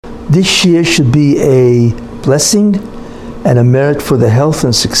This year should be a blessing and a merit for the health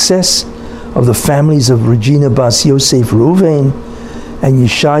and success of the families of Regina Bas Yosef Reuven and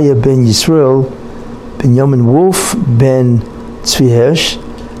Yeshaya ben Yisrael, Benjamin Wolf ben Tzvi Hirsch,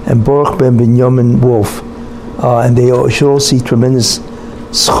 and Baruch ben Benjamin Wolf. And they should all see tremendous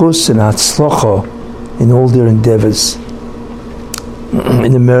schus and hatzlacha in all their endeavors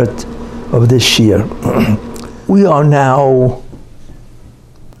in the merit of this year. We are now,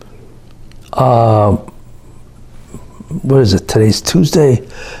 what is it, today's Tuesday?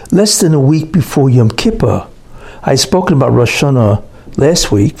 Less than a week before Yom Kippur. I've spoken about Rosh Hashanah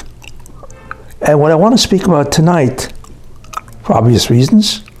last week, and what I want to speak about tonight, for obvious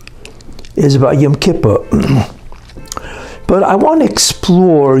reasons, is about Yom Kippur. But I want to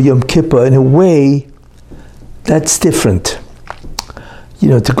explore Yom Kippur in a way that's different.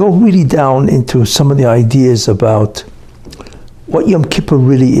 To go really down into some of the ideas about what Yom Kippur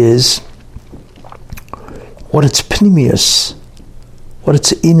really is, what its pnimius, what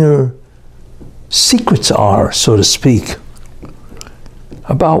its inner secrets are, so to speak,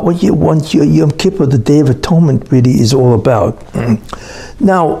 about what you want Yom Kippur, the Day of Atonement, really is all about.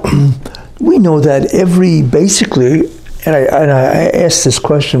 Now, we know that basically, and I asked this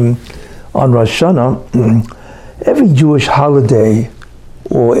question on Rosh Hashanah, every Jewish holiday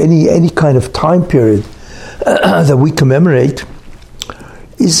or any kind of time period that we commemorate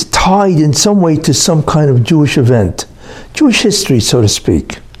is tied in some way to some kind of Jewish event, Jewish history, so to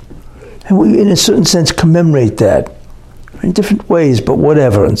speak. And we, in a certain sense, commemorate that in different ways, but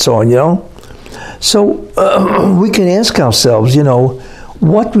whatever, and so on, So we can ask ourselves,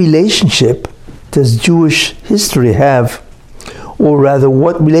 what relationship does Jewish history have, or rather,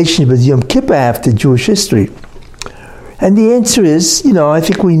 what relationship does Yom Kippur have to Jewish history? And the answer is, I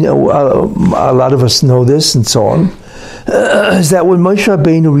think we know, a lot of us know this and so on, is that when Moshe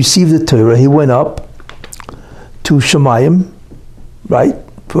Rabbeinu received the Torah, he went up to Shemayim, right,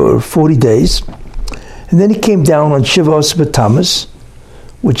 for 40 days. And then he came down on Shivos B'Tammuz,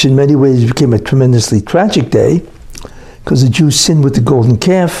 which in many ways became a tremendously tragic day, because the Jews sinned with the golden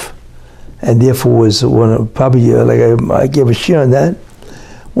calf, and therefore was one of, probably, I gave a share on that,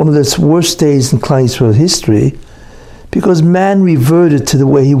 one of the worst days in Klal Yisrael history, because man reverted to the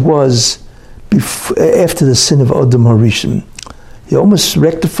way he was after the sin of Adam HaRishon. He almost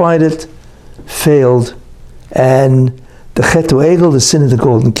rectified it, failed, and the Chet Egel, the sin of the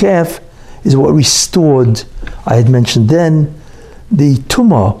golden calf, is what restored, I had mentioned then, the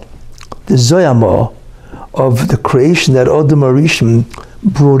Tumah, the Zoyama of the creation that Adam HaRishon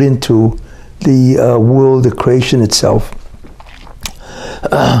brought into the world, the creation itself.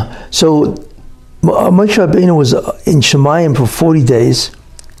 So Moshe Rabbeinu was in Shemayim for 40 days,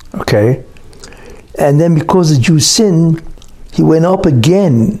 okay? And then because the Jews sinned, he went up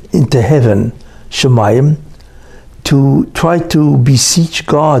again into heaven, Shemayim, to try to beseech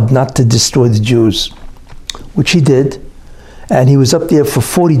God not to destroy the Jews, which he did. And he was up there for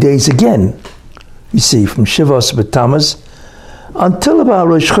 40 days again, you see, from Shivos B'Tammuz until about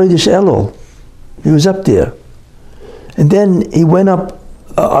Rosh Chodesh Elul. He was up there. And then he went up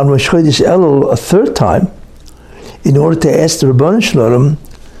on Rosh Chodesh Elul a third time in order to ask the Rebbeinu Shalom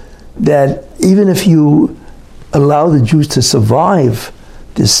that even if you allow the Jews to survive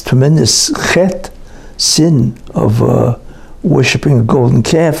this tremendous chet, sin of worshipping a golden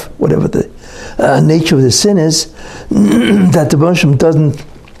calf, whatever the nature of the sin is, that the Rebbeinu Shalom doesn't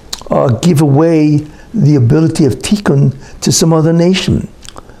give away the ability of tikkun to some other nation.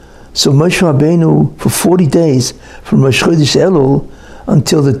 So Moshe Rabbeinu, for 40 days, from Rosh Chodesh Elul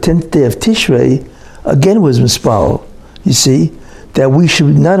until the 10th day of Tishrei, again was mispal. You see, that we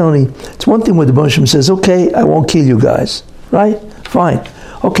should not only, it's one thing when the Rebbeinu Shalom says, okay, I won't kill you guys, right? Fine.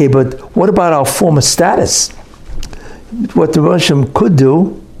 Okay, but what about our former status? What the Rebbeinu Shalom could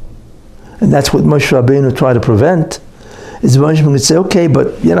do, and that's what Moshe Rabbeinu tried to prevent, is the Rebbeinu Shalom would say, okay,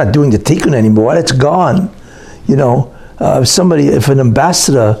 but you're not doing the tikkun anymore, it's gone. If an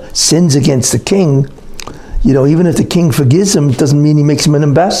ambassador sins against the king, even if the king forgives him, it doesn't mean he makes him an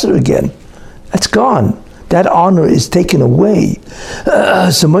ambassador again. That's gone. That honor is taken away.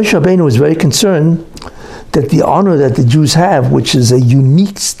 So Moshe Rabbeinu was very concerned that the honor that the Jews have, which is a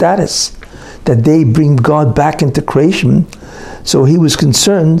unique status, that they bring God back into creation. So he was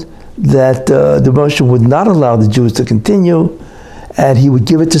concerned that the Moshe would not allow the Jews to continue, and he would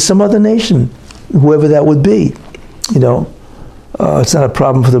give it to some other nation, whoever that would be. It's not a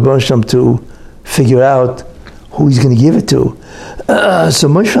problem for the Moshe to figure out who he's going to give it to. So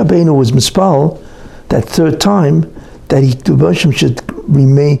Moshe Rabbeinu was mispal that third time that the Moshe should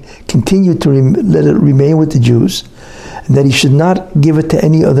continue to let it remain with the Jews, and that he should not give it to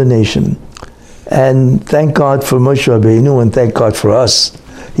any other nation. And thank God for Moshe Rabbeinu, and thank God for us.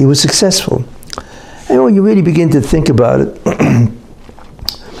 He was successful. And when you really begin to think about it,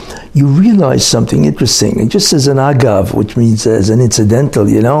 you realize something interesting. And just as an agav, which means as an incidental,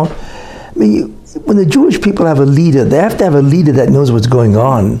 I mean, when the Jewish people have a leader, they have to have a leader that knows what's going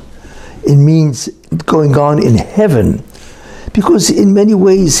on. It means going on in heaven. Because in many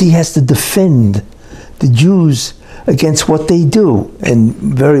ways he has to defend the Jews against what they do. And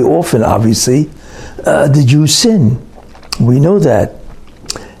very often, obviously, the Jews sin. We know that.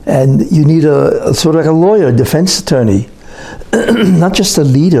 And you need a sort of like a lawyer, a defense attorney. Not just a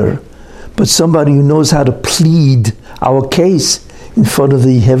leader, but somebody who knows how to plead our case in front of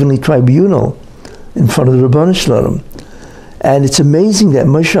the heavenly tribunal, in front of the Rabbanu Shalom. And it's amazing that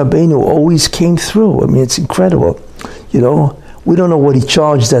Moshe Rabbeinu always came through. I mean, it's incredible. We don't know what he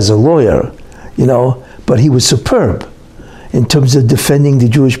charged as a lawyer, but he was superb in terms of defending the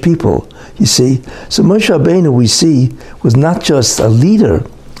Jewish people, you see. So Moshe Rabbeinu, we see, was not just a leader,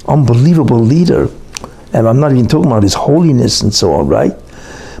 unbelievable leader, and I'm not even talking about his holiness and so on, right?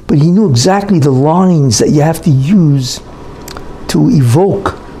 But he knew exactly the lines that you have to use to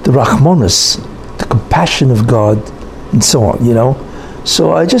evoke the Rachmanis, the compassion of God, and so on,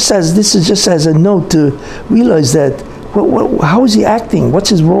 So this is just as a note to realize that, how is he acting? What's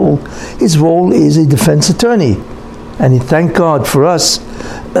his role? His role is a defense attorney. And thank God for us,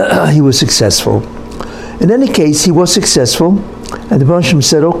 he was successful. In any case, he was successful, and the Baruch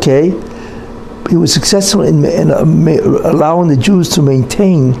said, okay, he was successful in allowing the Jews to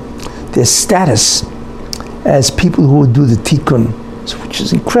maintain their status as people who would do the tikkun, which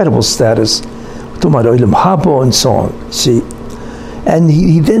is incredible status. We're talking about Olam Haba and so on. See, and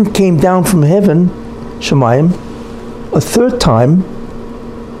he then came down from heaven, Shemayim, a third time,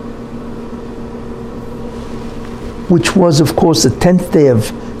 which was, of course, the 10th day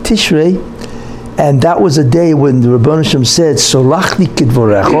of Tishrei, and that was a day when the Rabbanu Shem said, "Solach li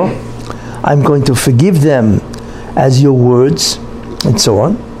kidvorecho," I'm going to forgive them as your words, and so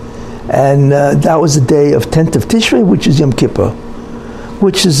on. And that was the day of 10th of Tishrei, which is Yom Kippur,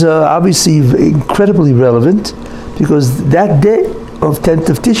 which is obviously incredibly relevant, because that day of 10th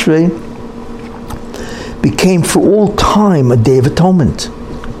of Tishrei became for all time a day of atonement,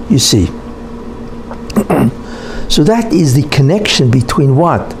 you see. So that is the connection between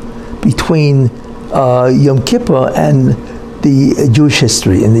what? Between Yom Kippur and the Jewish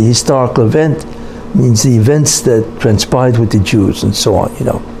history, and the historical event means the events that transpired with the Jews and so on,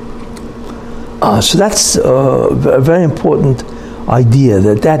 So that's a very important idea,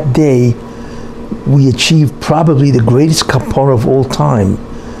 that day we achieved probably the greatest kapara of all time,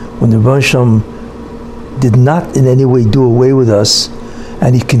 when the Rosham did not in any way do away with us,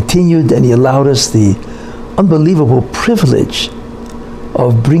 and he continued and he allowed us the unbelievable privilege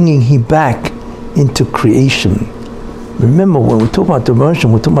of bringing him back into creation. Remember, when we talk about the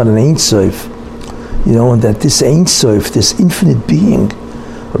Rosham, we're talking about an Ein Sof, and that this Ein Sof, this infinite being,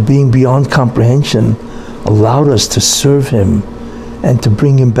 a being beyond comprehension, allowed us to serve him and to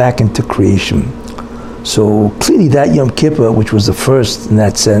bring him back into creation. So clearly that Yom Kippur, which was the first in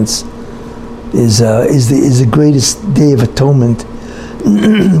that sense, is the greatest day of atonement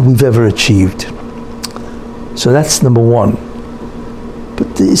we've ever achieved. So that's number one.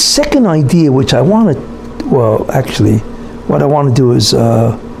 But the second idea, which I want to, what I want to do is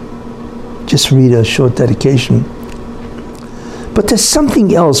just read a short dedication. But there's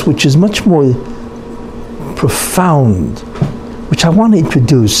something else which is much more profound, which I want to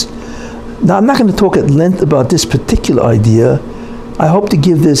introduce. Now, I'm not going to talk at length about this particular idea. I hope to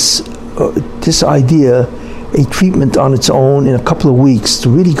give this idea a treatment on its own in a couple of weeks to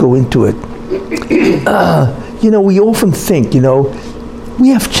really go into it. We often think, we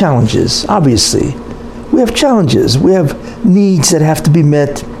have challenges, obviously. We have challenges. We have needs that have to be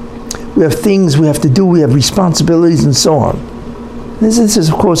met. We have things we have to do. We have responsibilities and so on. This is,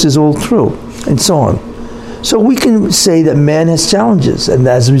 of course, is all true, and so on. So we can say that man has challenges, and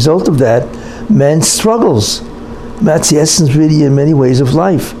as a result of that, man struggles. That's the essence, really, in many ways of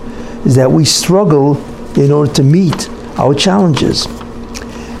life, is that we struggle in order to meet our challenges.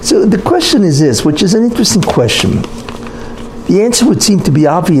 So the question is this, which is an interesting question. The answer would seem to be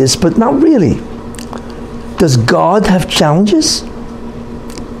obvious, but not really. Does God have challenges?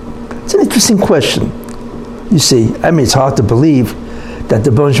 It's an interesting question. You see, it's hard to believe that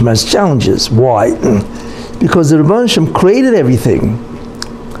the Rebbe Shem has challenges. Why? Because the Rebbe Shem created everything.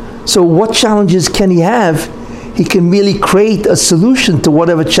 So what challenges can he have? He can merely create a solution to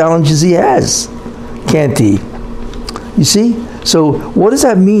whatever challenges he has, can't he? You see? So what does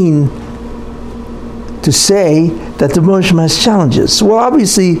that mean to say that the Rosh Hashanah has challenges? Well,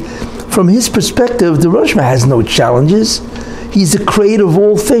 obviously, from his perspective, the Rosh Hashanah has no challenges. He's the creator of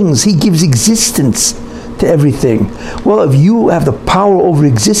all things. He gives existence to everything. Well, if you have the power over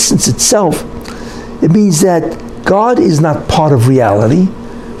existence itself, it means that God is not part of reality.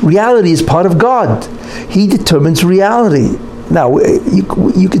 Reality is part of God. He determines reality. Now,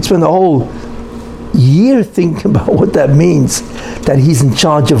 you could spend a whole year thinking about what that means, that he's in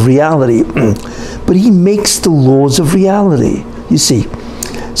charge of reality. But he makes the laws of reality, you see.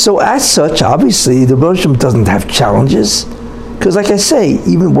 So as such, obviously, the Rosh Hashanah doesn't have challenges. Because like I say,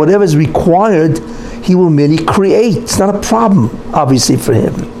 even whatever is required, he will merely create. It's not a problem, obviously, for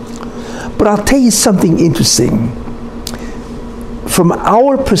him. But I'll tell you something interesting. From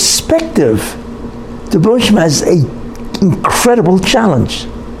our perspective, the Rosh Hashanah has an incredible challenge.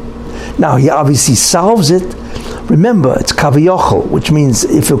 Now, he obviously solves it. Remember, it's kaviyachol, which means,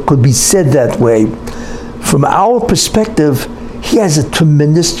 if it could be said that way, from our perspective, he has a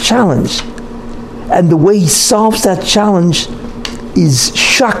tremendous challenge. And the way he solves that challenge is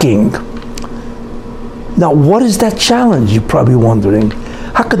shocking. Now, what is that challenge, you're probably wondering?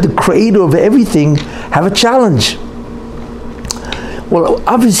 How could the creator of everything have a challenge? Well,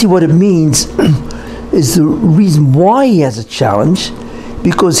 obviously what it means is the reason why he has a challenge,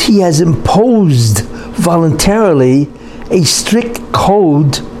 because he has imposed voluntarily a strict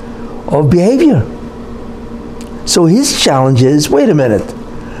code of behavior. So his challenge is, wait a minute,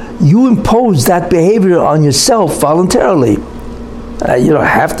 you impose that behavior on yourself voluntarily. You don't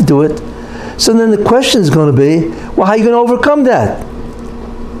have to do it. So then the question is going to be, well, how are you going to overcome that?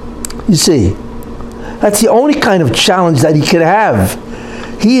 You see, that's the only kind of challenge that he could have.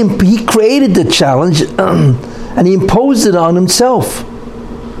 He created the challenge and he imposed it on himself.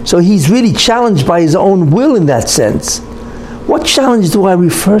 So he's really challenged by his own will in that sense. What challenge do I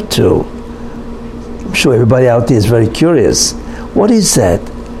refer to? I'm sure everybody out there is very curious. What is that?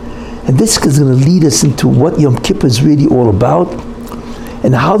 And this is going to lead us into what Yom Kippur is really all about,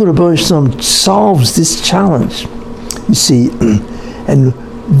 and how the Rabbi solves this challenge. You see, and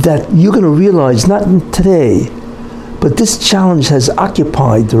that you're going to realize, not today, but this challenge has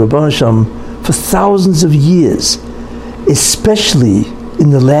occupied the Rabbi for thousands of years, especially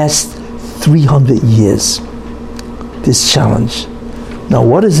in the last 300 years. This challenge. Now,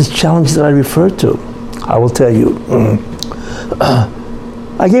 what is this challenge that I refer to? I will tell you.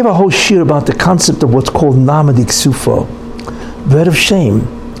 I gave a whole shir about the concept of what's called Namadik Sufo, bread of shame.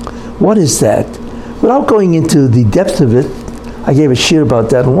 What is that? Without going into the depth of it, I gave a shir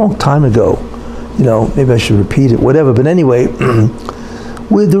about that a long time ago. You know, maybe I should repeat it, whatever. But anyway,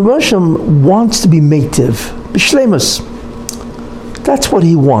 where the Rosh Hashanah wants to be meitiv, b'shleimus. That's what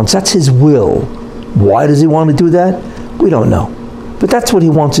he wants. That's his will. Why does he want to do that? We don't know. But that's what he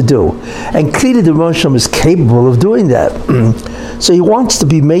wants to do. And clearly the Rosh Hashanah is capable of doing that. So he wants to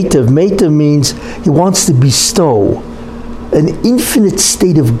be meitiv. Meitiv means he wants to bestow an infinite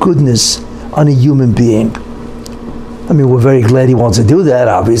state of goodness on a human being. I mean, we're very glad he wants to do that,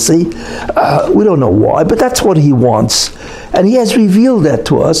 obviously. We don't know why, but that's what he wants. And he has revealed that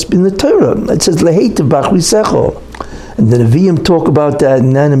to us in the Torah. It says, Leheitav b'achrisecho. And the Nevi'im talk about that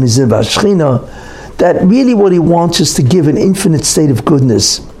in Nanamizim v'ashchina, that really what he wants is to give an infinite state of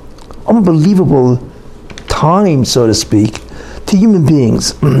goodness, unbelievable time, so to speak, to human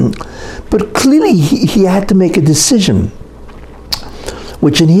beings. But clearly he had to make a decision,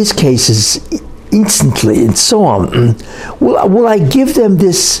 which in his case is instantly and so on. Will I give them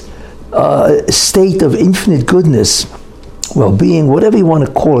this state of infinite goodness, well-being, whatever you want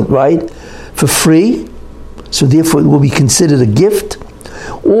to call it, right, for free? So therefore it will be considered a gift?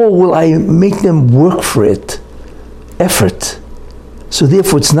 Or will I make them work for it? Effort. So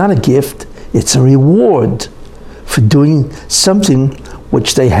therefore it's not a gift, it's a reward for doing something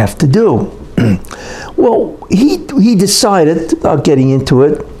which they have to do. Well, he decided, without getting into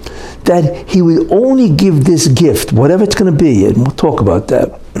it, that he would only give this gift, whatever it's going to be, and we'll talk about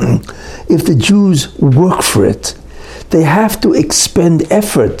that, if the Jews work for it. They have to expend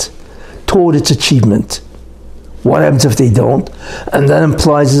effort toward its achievement. What happens if they don't? And that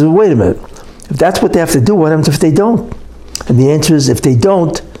implies, wait a minute, if that's what they have to do, what happens if they don't? And the answer is, if they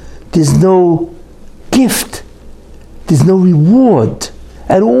don't, there's no gift. There's no reward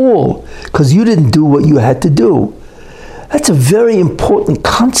at all, because you didn't do what you had to do. That's a very important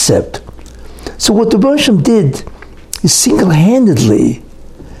concept. So what the Rosh Hashanah did is single-handedly,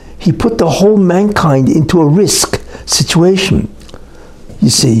 he put the whole mankind into a risk situation. You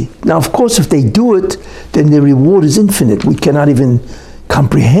see, now of course if they do it, then the reward is infinite. We cannot even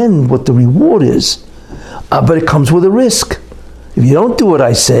comprehend what the reward is. But it comes with a risk. If you don't do what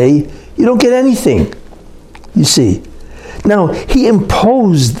I say, you don't get anything. You see. Now, he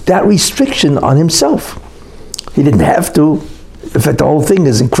imposed that restriction on himself. He didn't have to. In fact, the whole thing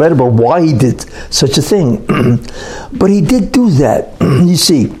is incredible why he did such a thing. But he did do that, you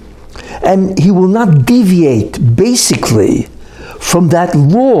see. And he will not deviate, basically, from that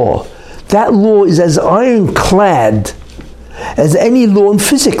law. That law is as ironclad as any law in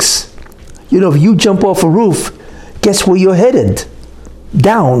physics. You know, if you jump off a roof, guess where you're headed?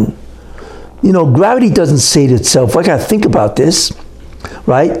 Down. You know, gravity doesn't say to itself, I gotta think about this,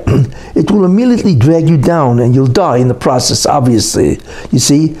 right? It will immediately drag you down and you'll die in the process, obviously. You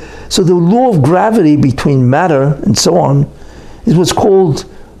see? So the law of gravity between matter and so on is what's called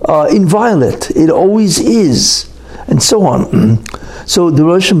inviolate. It always is, and so on. So the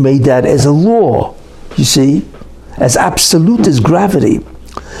Russian made that as a law, you see, as absolute as gravity.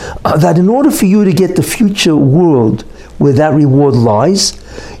 That in order for you to get the future world where that reward lies,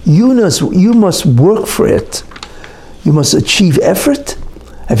 you must work for it. You must achieve effort,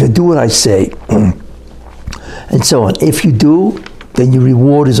 if you do what I say, and so on. If you do, then your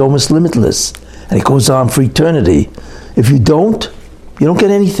reward is almost limitless, and it goes on for eternity. If you don't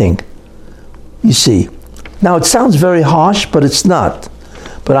get anything. You see. Now, it sounds very harsh, but it's not.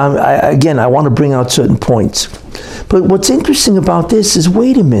 But I want to bring out certain points. But what's interesting about this is,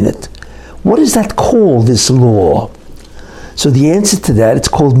 wait a minute, what is that called, this law? So the answer to that, it's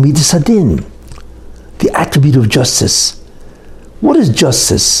called Midas Hadin, the attribute of justice. What is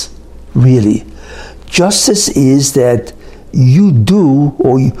justice, really? Justice is that you do,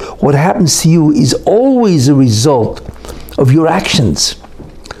 or what happens to you is always a result of your actions.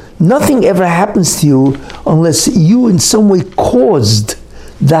 Nothing ever happens to you unless you in some way caused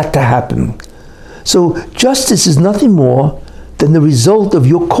that to happen. So justice is nothing more than the result of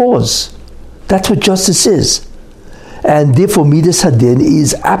your cause. That's what justice is. And therefore, Midas Hadin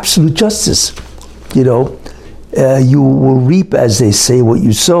is absolute justice. You know, you will reap, as they say, what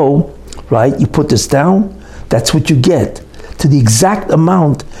you sow, right? You put this down, that's what you get, to the exact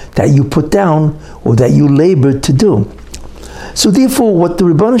amount that you put down or that you labored to do. So therefore, what the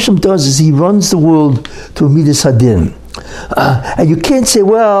Rebbeinu Shem does is he runs the world to a Midas Hadin. And you can't say,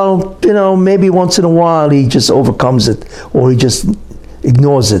 well, you know, maybe once in a while he just overcomes it or he just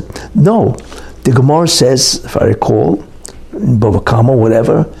ignores it. No. The Gemara says, if I recall, in Bava Kama,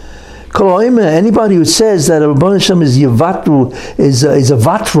 whatever, anybody who says that a Rebbeinu Shem is Yavatru, is a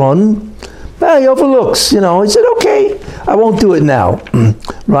Vatron, well, he overlooks, you know. He said, okay, I won't do it now.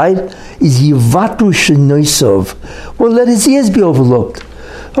 Right? Is Yivatru Shenoisov. Well, let his years be overlooked.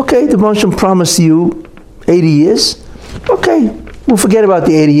 Okay, the Rebbeinu Shem promised you 80 years. Okay, we'll forget about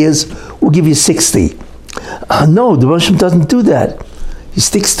the 80 years. We'll give you 60. No, the Rebbeinu Shem doesn't do that. He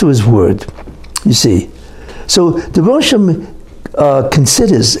sticks to his word. You see. So the Rebbeinu Shem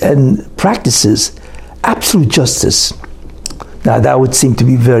considers and practices absolute justice. Now, that would seem to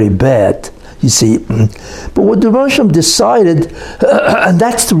be very bad. You see, but what the Rebbeinu Shem decided, and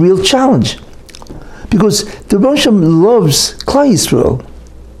that's the real challenge, because the Rebbeinu Shem loves Klal Yisrael,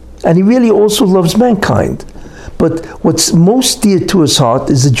 and he really also loves mankind. But what's most dear to his heart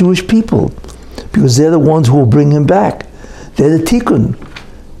is the Jewish people, because they're the ones who will bring him back. They're the tikkun,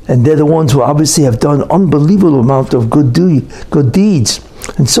 and they're the ones who obviously have done unbelievable amount of good deeds,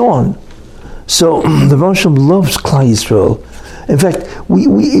 and so on. So the Rebbeinu Shem loves Klal Yisrael. In fact,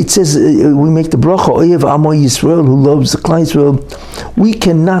 it says we make the bracha Oyev Amo Yisrael, who loves the Klal Yisrael. We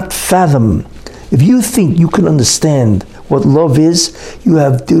cannot fathom. If you think you can understand what love is, you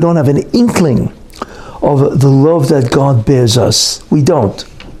don't have an inkling of the love that God bears us. We don't.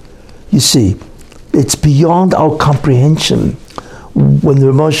 You see, it's beyond our comprehension. When the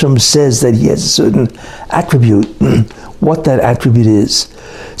Rebbeinu Shem says that he has a certain attribute, what that attribute is.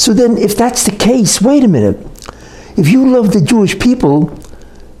 So then, if that's the case, wait a minute. If you love the Jewish people,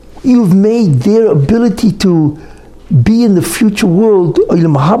 you've made their ability to be in the future world,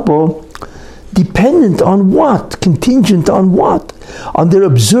 Olam Haba, dependent on what? Contingent on what? On their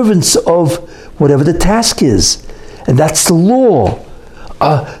observance of whatever the task is. And that's the law.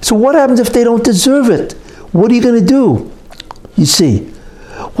 So what happens if they don't deserve it? What are you going to do? You see,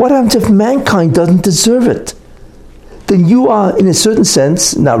 what happens if mankind doesn't deserve it? Then you are, in a certain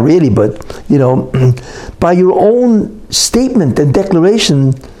sense, not really, but, you know, by your own statement and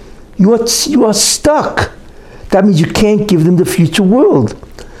declaration, you are stuck. That means you can't give them the future world.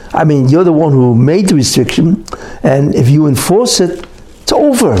 I mean, you're the one who made the restriction, and if you enforce it, it's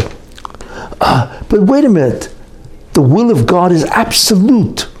over. But wait a minute. The will of God is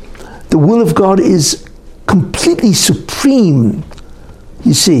absolute. The will of God is completely supreme,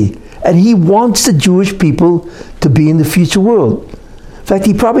 you see. And he wants the Jewish people to be in the future world. In fact,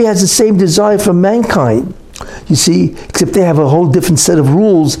 he probably has the same desire for mankind. You see, except they have a whole different set of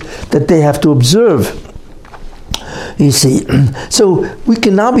rules that they have to observe. You see, so we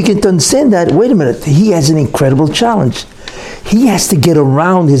can now begin to understand that, wait a minute, he has an incredible challenge. He has to get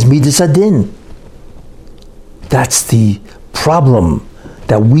around his Midas Adin. That's the problem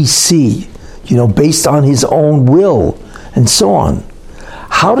that we see, based on his own will and so on.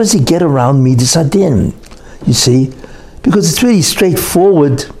 How does he get around Midas Adin? You see, because it's really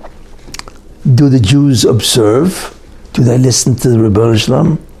straightforward. Do the Jews observe? Do they listen to the Rebbe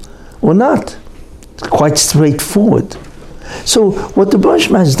Shalom or not? It's quite straightforward. So what the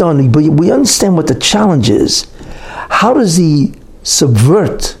Rebbe has done, but we understand what the challenge is. How does he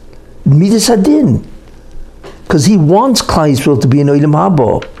subvert Midas Adin? Because he wants Klal Yisrael to be in Olam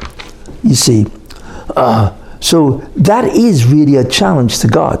Haba. You see, so that is really a challenge to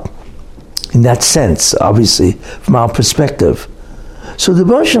God, in that sense, obviously, from our perspective. So the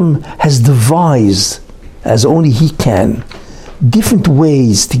Rebbe has devised, as only he can, different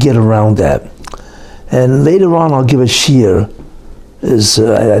ways to get around that. And later on, I'll give a shir. There's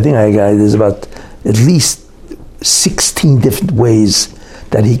about at least 16 different ways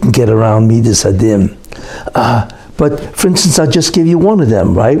that he can get around Midas Adin. But for instance, I'll just give you one of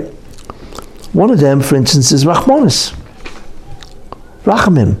them, right? One of them, for instance, is Rachmanis.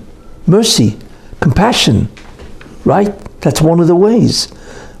 Rachamim, mercy, compassion, right? That's one of the ways.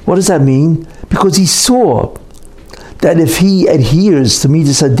 What does that mean? Because he saw that if he adheres to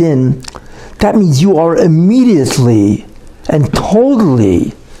Midas Adin, that means you are immediately and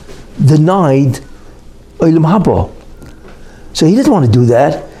totally denied Olam Haba. So he doesn't want to do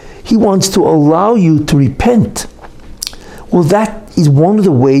that. He wants to allow you to repent. Well, that is one of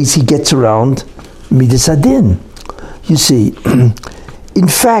the ways he gets around Midas Adin. You see, in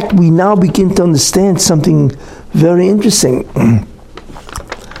fact, we now begin to understand something very interesting.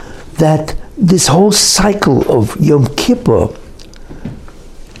 That this whole cycle of Yom Kippur,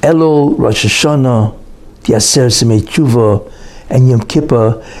 Elul, Rosh Hashanah, the Aser Simei Tshuva, and Yom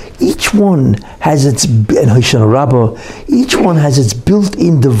Kippur, each one has its, and Hoshana Rabbah, each one has its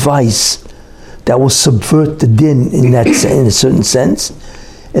built-in device that will subvert the din in a certain sense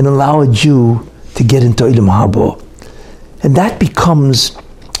and allow a Jew to get into Olam Haba. And that becomes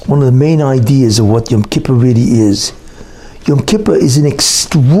one of the main ideas of what Yom Kippur really is. Yom Kippur is an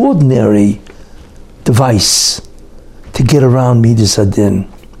extraordinary device to get around Midas Adin.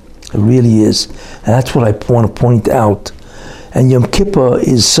 It really is. And that's what I want to point out. And Yom Kippur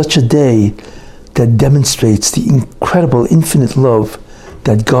is such a day that demonstrates the incredible, infinite love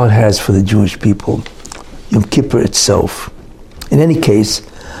that God has for the Jewish people. Yom Kippur itself. In any case,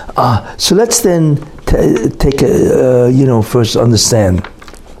 so let's then take first understand.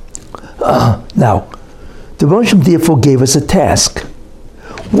 Now, the Rebbe therefore gave us a task.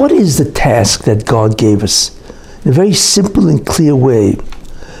 What is the task that God gave us? In a very simple and clear way.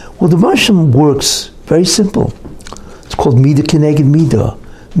 Well, the Rebbe works very simple. It's called Midah Keneged Midah,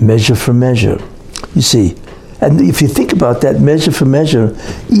 measure for measure. You see, and if you think about that, measure for measure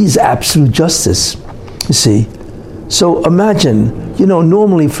is absolute justice. You see, so imagine,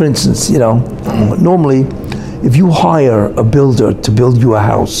 normally, for instance, normally, if you hire a builder to build you a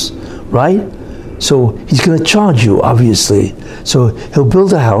house, right? So he's going to charge you, obviously. So he'll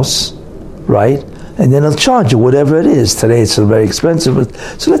build a house, right? And then he'll charge you whatever it is. Today it's very expensive.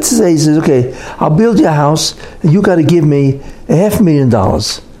 So let's say he says, okay, I'll build you a house and you got to give me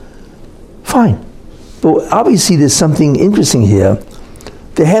 $500,000. Fine. But obviously there's something interesting here.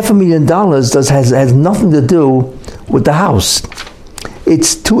 The $500,000 has nothing to do with the house.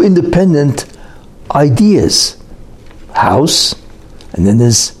 It's two independent ideas. House, and then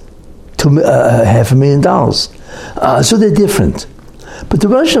there's $500,000. So they're different. But the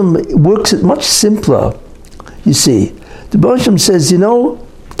Rebbe works it much simpler. You see, the Rebbe says,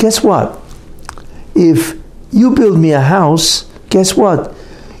 guess what? If you build me a house, guess what?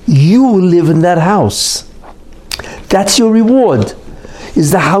 You will live in that house. That's your reward, is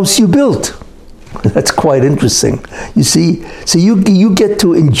the house you built. That's quite interesting. You see, so you get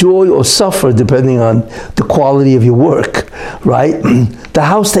to enjoy or suffer depending on the quality of your work, right? The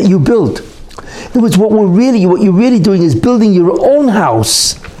house that you built. In other words, what you're really doing is building your own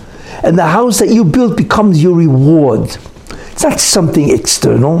house, and the house that you built becomes your reward. It's not something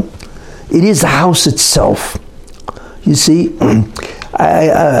external. It is the house itself. You see,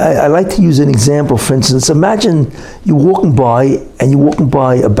 I like to use an example. For instance, imagine you're walking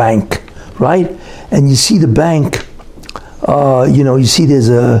by a bank, right? And you see the bank. You see there's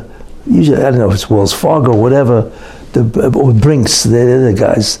usually, I don't know if it's Wells Fargo or whatever. Or Brinks, they're the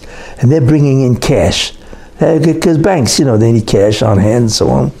guys, and they're bringing in cash because banks, they need cash on hand and so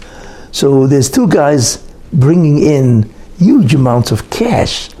on. So there's two guys bringing in huge amounts of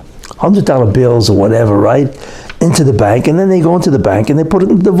cash, $100 bills or whatever, right, into the bank, and then they go into the bank and they put it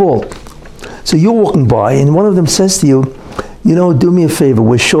in the vault. So you're walking by, and one of them says to you, do me a favor,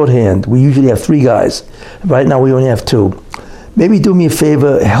 we're shorthand. We usually have 3 guys. Right now we only have 2. Maybe do me a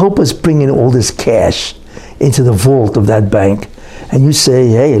favor, help us bring in all this cash into the vault of that bank. And you say,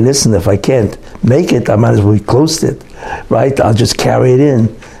 hey, listen, if I can't make it, I might as well close it, right? I'll just carry it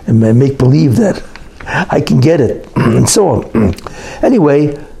in and make believe that I can get it, and so on.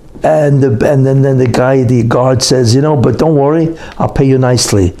 Anyway, and then the guard says, but don't worry, I'll pay you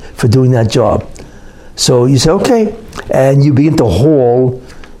nicely for doing that job. So you say, okay, and you begin to haul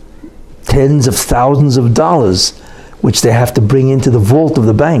tens of thousands of dollars, which they have to bring into the vault of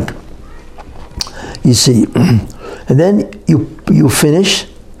the bank. You see, and then you finish,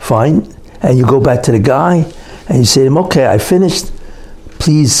 fine, and you go back to the guy, and you say to him, okay, I finished.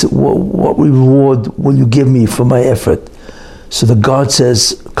 Please, what reward will you give me for my effort? So the guard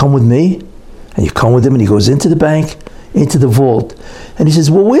says, come with me. And you come with him, and he goes into the bank, into the vault. And he says,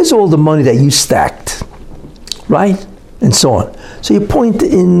 well, where's all the money that you stacked? Right? And so on. So you point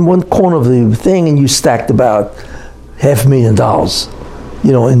in one corner of the thing, and you stacked about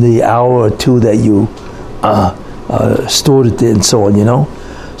 $500,000, in the hour or 2 that you stored it in, and so on,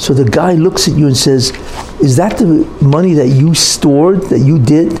 So the guy looks at you and says, is that the money that you stored, that you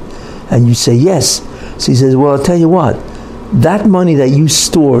did? And you say, yes. So he says, well, I'll tell you what, that money that you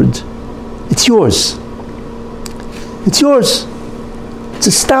stored, it's yours. It's yours. It's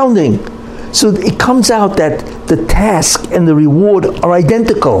astounding. So it comes out that the task and the reward are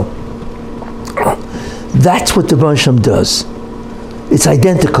identical. That's what the Rebbe Shem does. It's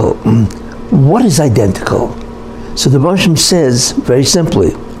identical. What is identical? So the Rebbe Shem says, very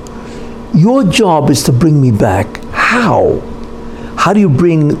simply, your job is to bring me back. How? How do you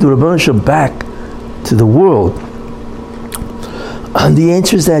bring the Rebbe Shem back to the world? And the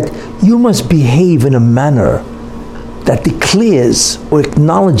answer is that you must behave in a manner that declares or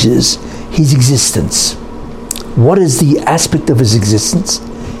acknowledges his existence. What is the aspect of his existence?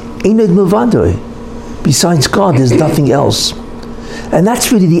 Einod milvadoi. Besides God, there's nothing else. And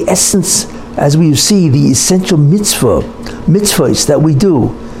that's really the essence, as we see, the essential mitzvahs that we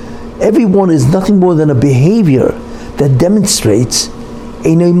do. Everyone is nothing more than a behavior that demonstrates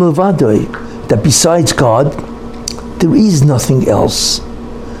Einod milvadoi, that besides God, there is nothing else.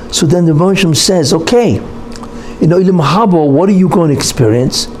 So then the Rebbe Shem says, okay, in Olam Haba, what are you going to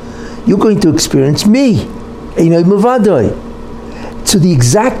experience? You're going to experience me, Einod milvadoi. So the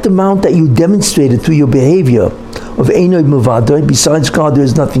exact amount that you demonstrated through your behavior of Einod milvadoi, besides God there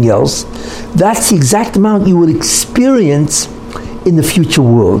is nothing else, that's the exact amount you will experience in the future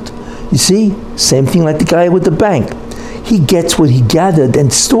world. You see, same thing like the guy with the bank. He gets what he gathered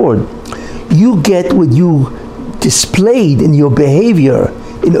and stored. You get what you displayed in your behavior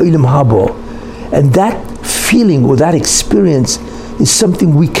in Olam Haba. And that feeling or that experience is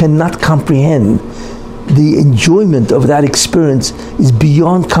something we cannot comprehend. The enjoyment of that experience is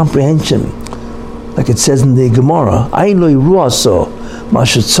beyond comprehension. Like it says in the Gemara,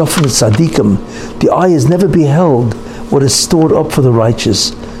 the eye has never beheld what is stored up for the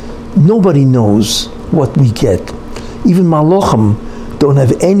righteous. Nobody knows what we get. Even Malachim don't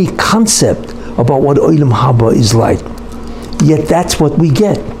have any concept about what Olam Haba is like. Yet that's what we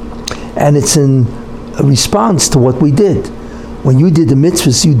get. And it's in a response to what we did. When you did the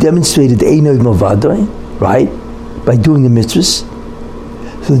mitzvahs, you demonstrated Einod milvadoi, right? By doing the mitzvahs.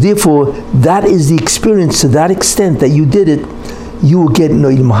 So therefore, that is the experience to that extent that you did it, you will get in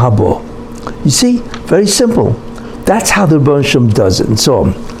Olam Haba. You see? Very simple. That's how the Rebbe Shem does it, and so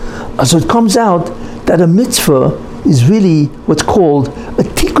on. So it comes out that a mitzvah is really what's called a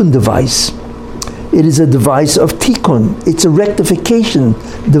tikkun device. It is a device of tikkun. It's a rectification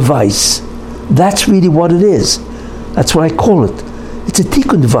device. That's really what it is. That's what I call it. It's a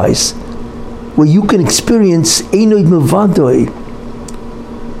tikkun device where you can experience Einod milvadoi.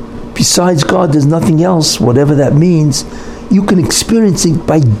 Besides God, there's nothing else, whatever that means. You can experience it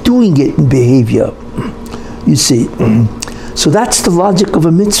by doing it in behavior. You see. So that's the logic of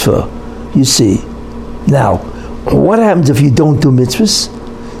a mitzvah, you see. Now, what happens if you don't do mitzvahs?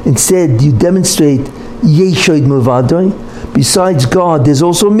 Instead, you demonstrate Yeshod milvadoi. Besides God, there's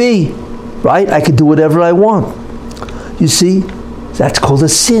also me, right? I can do whatever I want. You see, that's called a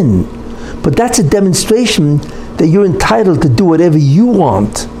sin. But that's a demonstration that you're entitled to do whatever you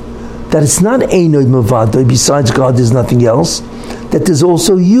want. That it's not Einod milvadoi, besides God there's nothing else. That there's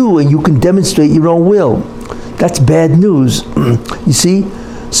also you, and you can demonstrate your own will. That's bad news. You see?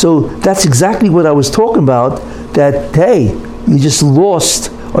 So that's exactly what I was talking about, that, hey, you just lost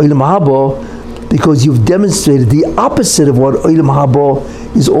Olam Haba because you've demonstrated the opposite of what Olam Haba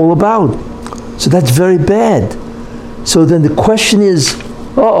is all about. So that's very bad. So then the question is,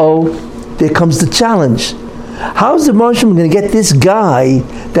 there comes the challenge. How's the Moshe going to get this guy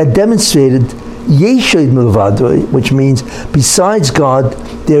that demonstrated Yeshod Milvado, which means besides God,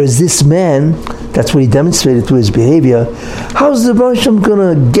 there is this man, that's what he demonstrated through his behavior. How's the Moshe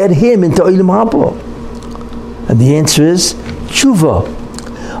going to get him into Olam Haba? And the answer is tshuva.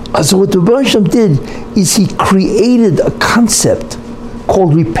 So what the Moshe did is he created a concept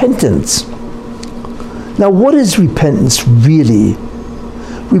called repentance. Now, what is repentance really?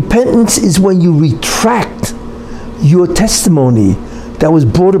 Repentance is when you retract your testimony that was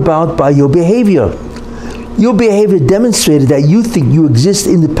brought about by your behavior. Your behavior demonstrated that you think you exist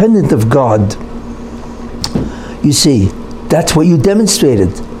independent of God. You see, that's what you demonstrated.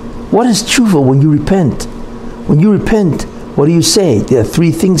 What is tshuva when you repent? When you repent, what do you say? There are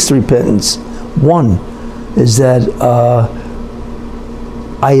three things to repentance. One is that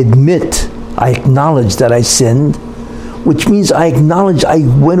I acknowledge that I sinned, which means I acknowledge I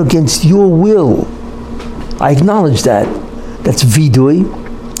went against your will. I acknowledge that. That's vidui.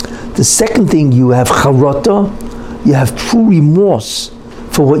 The second thing, you have charata, you have true remorse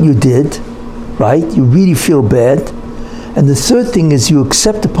for what you did, right? You really feel bad. And the third thing is you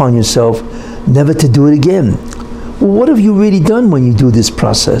accept upon yourself never to do it again. Well, what have you really done when you do this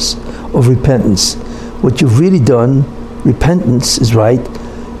process of repentance? What you've really done, repentance is right,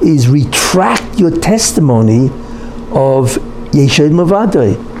 is retract your testimony of Yeshod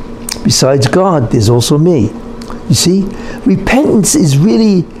Mavadai. Besides God, there's also me. You see, repentance is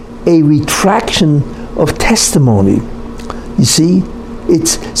really a retraction of testimony. You see,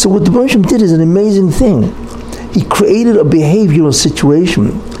 so what the Moshe did is an amazing thing. He created a behavioral situation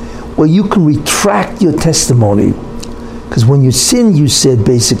where you can retract your testimony. Because when you sin, you said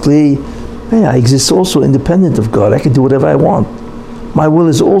basically, hey, I exist also independent of God. I can do whatever I want. My will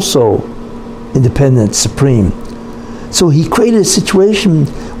is also independent, supreme. So he created a situation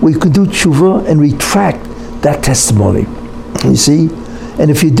where you could do tshuva and retract that testimony. You see? And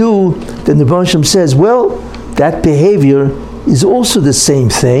if you do, then the Moshe says, well, that behavior is also the same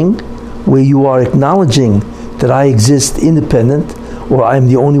thing, where you are acknowledging that I exist independent, or I am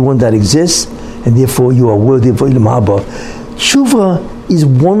the only one that exists, and therefore you are worthy of Olam Haba. Tshuva is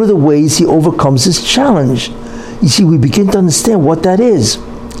one of the ways he overcomes this challenge. You see, we begin to understand what that is.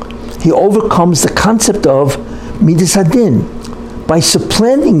 He overcomes the concept of Midas Hadin by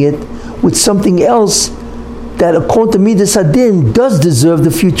supplanting it with something else that, according to Midas Hadin, does deserve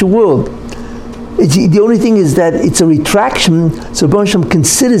the future world. The only thing is that it's a retraction, so Hashem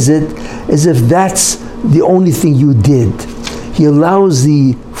considers it as if that's the only thing you did. He allows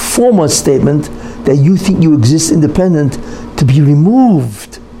the former statement that you think you exist independent to be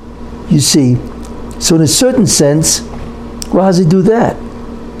removed. You see, so in a certain sense, well, how does he do that?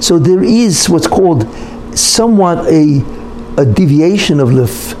 So there is what's called somewhat a deviation of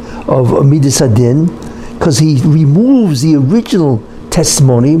Midas Hadin, because he removes the original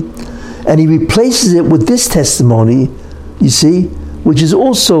testimony and he replaces it with this testimony, you see, which is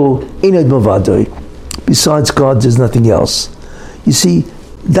also Einod Mavadoi. Besides God, there's nothing else. You see,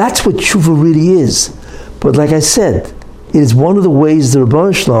 that's what tshuva really is. But like I said, it is one of the ways the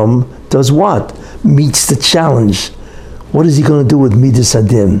Rabbi Shalom does what? Meets the challenge. What is he going to do with Midas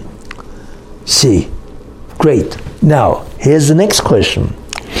Hadin? See, great. Now, here's the next question.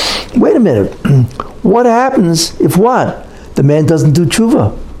 Wait a minute. What happens if what? The man doesn't do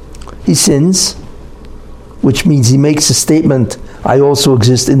tshuva. He sins, which means he makes a statement, I also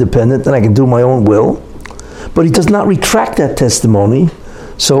exist independent and I can do my own will. But he does not retract that testimony,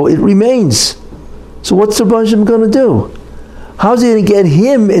 so it remains. So what's the Rabbi going to do? How's he going to get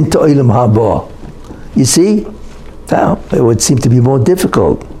him into Olam Haba? You see? Now, it would seem to be more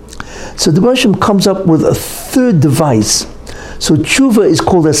difficult. So the Rabbi comes up with a third device. So tshuva is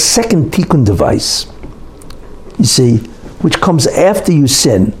called a second tikkun device, you see, which comes after you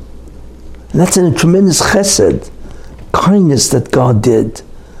sin. And that's a tremendous chesed, kindness that God did.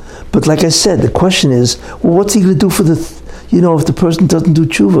 But like I said, the question is, well, what's he going to do for if the person doesn't do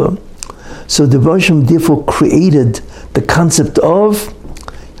tshuva? So the Rabbi therefore created the concept of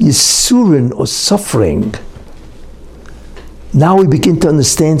yisurin, or suffering. Now we begin to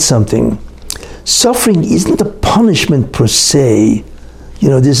understand something. Suffering isn't a punishment per se.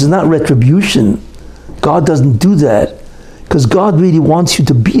 This is not retribution. God doesn't do that, because God really wants you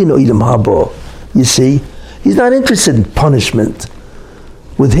to be in Olam Haba. You see, He's not interested in punishment.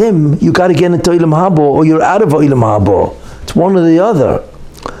 With Him, you got to get into Olam Haba, or you're out of Olam Haba. It's one or the other.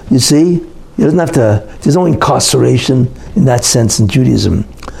 You see, you doesn't have to. There's no incarceration in that sense in Judaism.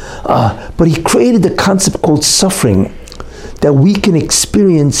 But he created a concept called suffering, that we can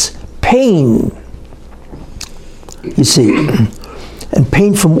experience pain, you see, and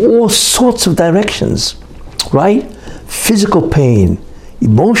pain from all sorts of directions, right? Physical pain,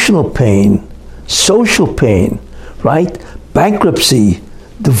 emotional pain, social pain, right? Bankruptcy,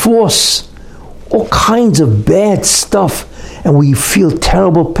 divorce, all kinds of bad stuff, and we feel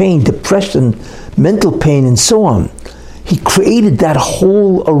terrible pain, depression, mental pain, and so on. He created that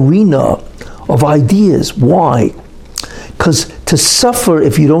whole arena of ideas. Why? Because to suffer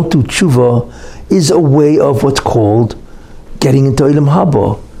if you don't do tshuva is a way of what's called getting into Olam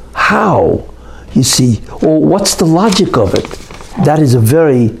Haba. How? You see, or what's the logic of it? That is a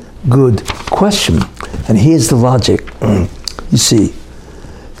very good question. And here's the logic. You see,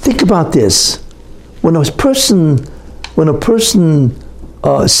 think about this. When a person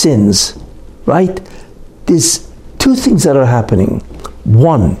sins, right? There's two things that are happening.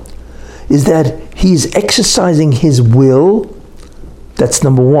 One is that he's exercising his will. That's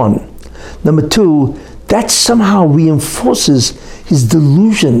number one. Number two, that somehow reinforces his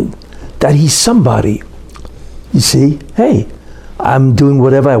delusion that he's somebody. You see, hey, I'm doing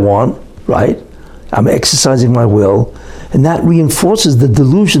whatever I want, right? I'm exercising my will, and that reinforces the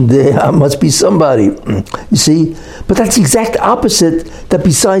delusion that I must be somebody. You see, but that's the exact opposite, that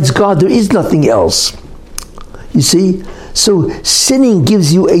besides God there is nothing else. You see, so sinning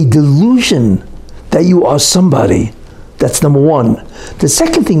gives you a delusion that you are somebody. That's number one. The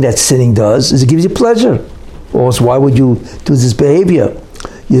second thing that sinning does is it gives you pleasure. Or else why would you do this behavior?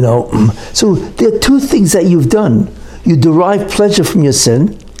 You know, so there are two things that you've done. You derive pleasure from your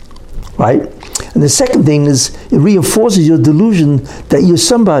sin, right? And the second thing is it reinforces your delusion that you're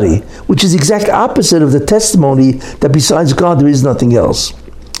somebody, which is the exact opposite of the testimony that besides God there is nothing else.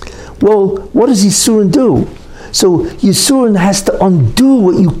 Well, what does Yisurin do? So Yisurin has to undo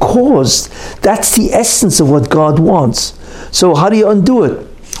what you caused. That's the essence of what God wants. So how do you undo it?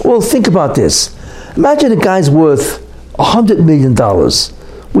 Well, think about this. Imagine a guy's worth $100 million,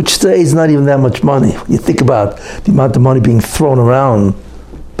 which today is not even that much money. You think about the amount of money being thrown around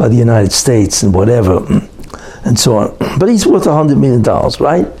by the United States and whatever, and so on. But he's worth $100 million,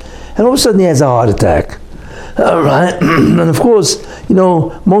 right? And all of a sudden he has a heart attack. Right? And of course, you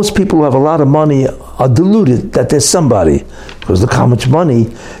know, most people who have a lot of money are deluded that they're somebody. Because look how much money.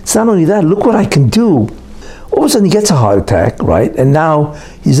 It's not only that, look what I can do. All of a sudden he gets a heart attack, right? And now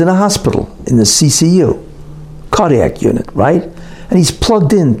he's in a hospital, in the CCU, cardiac unit, right? And he's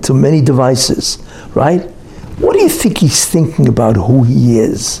plugged into many devices, right? What do you think he's thinking about who he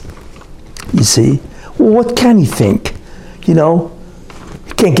is? You see? Well, what can he think? You know,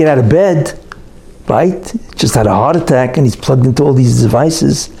 he can't get out of bed, right? Just had a heart attack and he's plugged into all these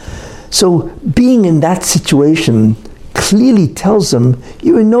devices. So being in that situation clearly tells him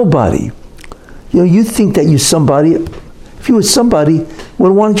you're a nobody. You know, you think that you're somebody. If you were somebody,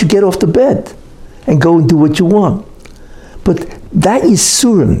 well, why don't you get off the bed and go and do what you want? But that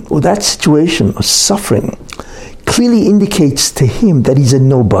Yisurin, or that situation of suffering, clearly indicates to him that he's a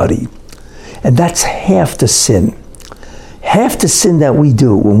nobody. And that's half the sin. Half the sin that we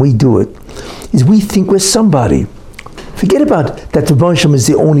do when we do it is we think we're somebody. Forget about that the Rebbe is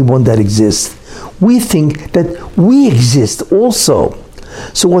the only one that exists. We think that we exist also.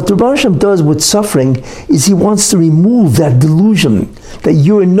 So what the Rebbe does with suffering is he wants to remove that delusion that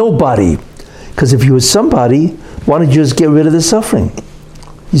you're a nobody. Because if you were somebody, why don't you just get rid of the suffering?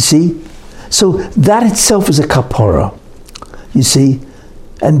 You see? So that itself is a kapara. You see?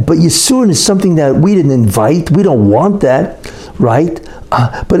 But Yisurin is something that we didn't invite. We don't want that, right?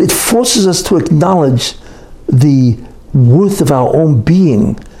 But it forces us to acknowledge the worth of our own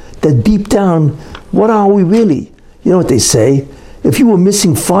being. That deep down, what are we really? You know what they say? If you were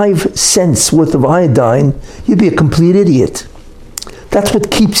missing 5 cents worth of iodine, you'd be a complete idiot. That's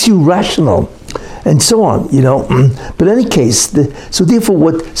what keeps you rational. And so on, you know. But in any case, so therefore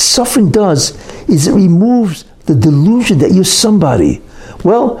what suffering does is it removes the delusion that you're somebody.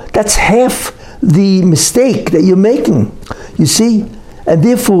 Well, that's half the mistake that you're making, you see? And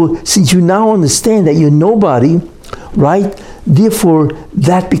therefore, since you now understand that you're nobody, right? Therefore,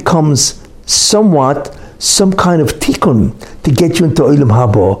 that becomes somewhat some kind of tikkun to get you into Olam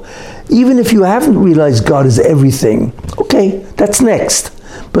Haba. Even if you haven't realized God is everything, okay, that's next.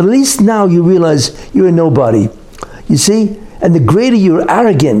 But at least now you realize you're a nobody. You see? And the greater your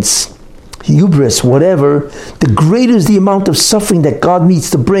arrogance, hubris, whatever, the greater is the amount of suffering that God needs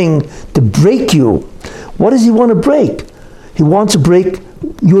to bring to break you. What does he want to break? He wants to break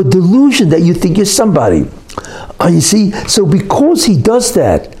your delusion that you think you're somebody. You see? So because he does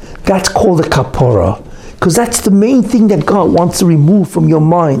that, that's called a kapara. Because that's the main thing that God wants to remove from your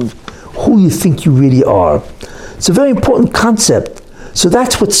mind, who you think you really are. It's a very important concept. So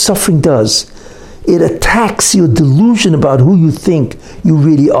that's what suffering does. It attacks your delusion about who you think you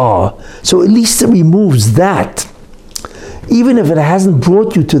really are. So at least it removes that. Even if it hasn't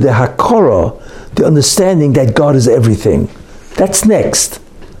brought you to the hakara, the understanding that God is everything. That's next.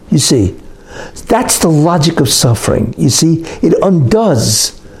 You see, that's the logic of suffering. You see, it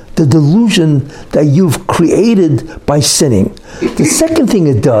undoes the delusion that you've created by sinning. The second thing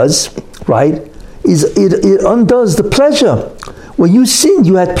it does, right, is it undoes the pleasure. When you sinned,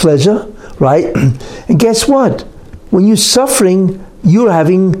 you had pleasure, right? And guess what? When you're suffering, you're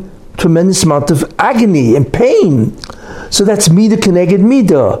having tremendous amount of agony and pain. So that's mida keneged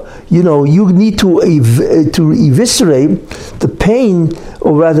mida. You know, you need to eviscerate the pain,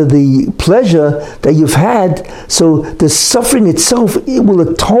 or rather the pleasure that you've had. So the suffering itself, it will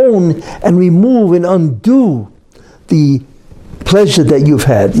atone and remove and undo the pleasure that you've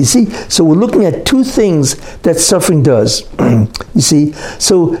had. You see? So we're looking at two things that suffering does. You see?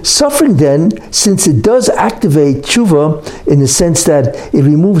 So suffering then, since it does activate tshuva in the sense that it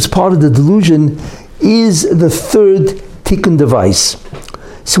removes part of the delusion, is the third tikkun device.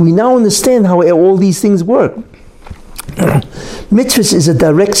 So we now understand how all these things work. Mitzvahs is a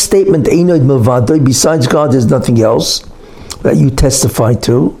direct statement, Einoid Milvadoi, besides God there's nothing else that you testify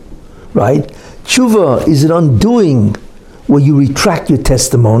to, right? Tshuva is an undoing where you retract your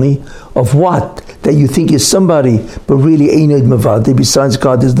testimony of what? That you think you're somebody, but really Einoid Milvadoi, besides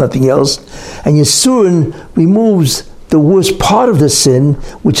God there's nothing else. And Yisurin removes the worst part of the sin,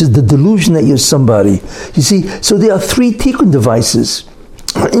 which is the delusion that you're somebody. You see, so there are three tikkun devices.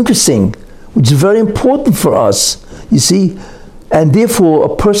 Interesting, which is very important for us, you see, and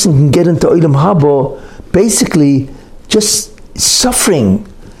therefore a person can get into Olam Haba basically just suffering.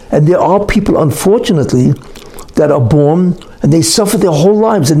 And there are people, unfortunately, that are born and they suffer their whole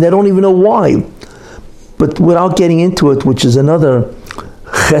lives and they don't even know why. But without getting into it, which is another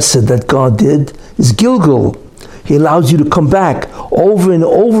chesed that God did, is Gilgul. He allows you to come back over and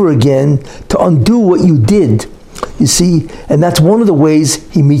over again to undo what you did. You see, and that's one of the ways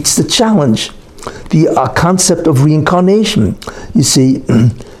he meets the challenge. The concept of reincarnation, you see,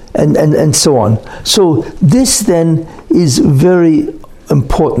 and so on. So this then is very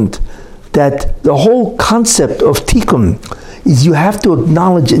important, that the whole concept of tikkun is you have to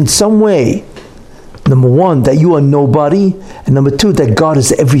acknowledge in some way, number one, that you are nobody, and number two, that God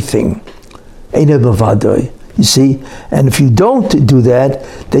is everything. Einoid Milvadoi. You see, and if you don't do that,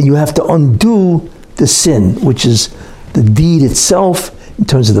 then you have to undo the sin, which is the deed itself in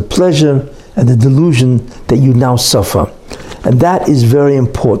terms of the pleasure and the delusion that you now suffer. And that is very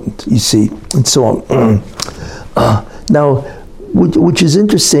important, you see, and so on. Now, which is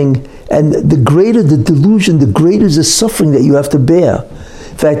interesting, and the greater the delusion, the greater is the suffering that you have to bear.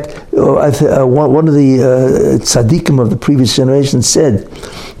 In fact, one of the tzaddikim of the previous generation said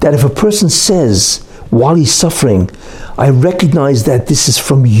that if a person says, while he's suffering, I recognize that this is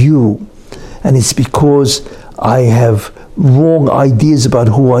from you, and it's because I have wrong ideas about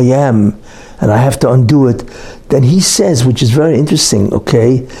who I am, and I have to undo it, then he says, which is very interesting,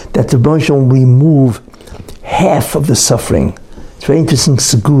 okay, that the Rebbe will remove half of the suffering. It's very interesting,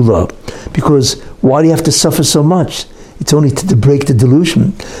 segula, because why do you have to suffer so much? It's only to break the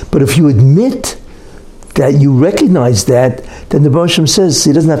delusion. But if you admit that you recognize that, then the Rebbe says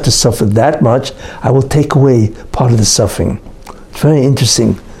he doesn't have to suffer that much. I will take away part of the suffering. It's very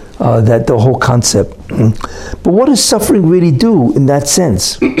interesting, that the whole concept. But what does suffering really do in that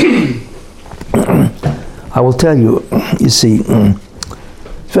sense? I will tell you. You see,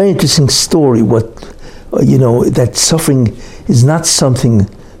 very interesting story. What that suffering is not something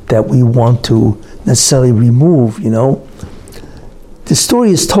that we want to necessarily remove. The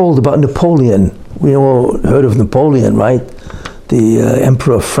story is told about Napoleon. We all heard of Napoleon, right? The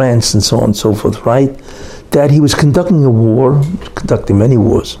Emperor of France and so on and so forth, right? That he was conducting a war, conducting many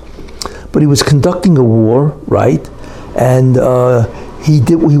wars, but he was conducting a war, right? And he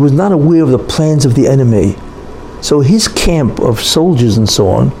was not aware of the plans of the enemy. So his camp of soldiers and so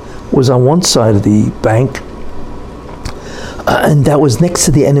on was on one side of the bank, and that was next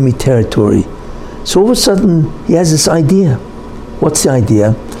to the enemy territory. So all of a sudden, he has this idea. What's the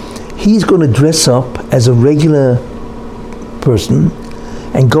idea? He's going to dress up as a regular person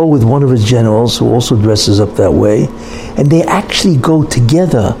and go with one of his generals who also dresses up that way, and they actually go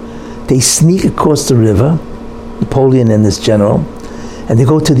together. They sneak across the river, Napoleon and this general, and they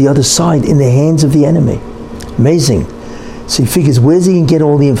go to the other side in the hands of the enemy. Amazing. So he figures, where's he going to get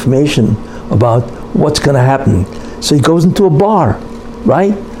all the information about what's going to happen? So he goes into a bar,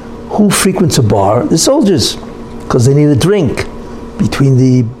 right? Who frequents a bar? The soldiers, because they need a drink between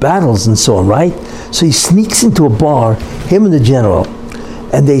the battles and so on, right? So he sneaks into a bar, him and the general,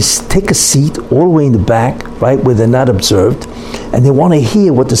 and they take a seat all the way in the back, right, where they're not observed, and they want to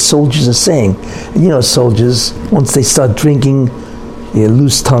hear what the soldiers are saying. And you know, soldiers, once they start drinking, they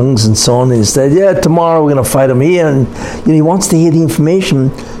loose tongues and so on, and they say, yeah, tomorrow we're going to fight them here, and you know, he wants to hear the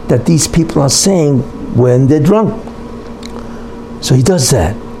information that these people are saying when they're drunk. So he does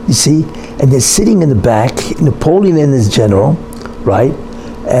that, you see, and they're sitting in the back, Napoleon and his general, right,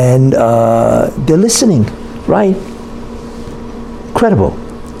 and they're listening, right? Incredible.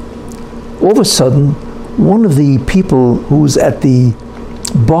 All of a sudden, one of the people who's at the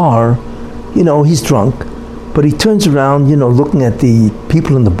bar, you know, he's drunk, but he turns around, you know, looking at the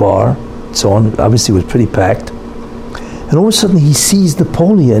people in the bar, so on. Obviously, it was pretty packed. And all of a sudden, he sees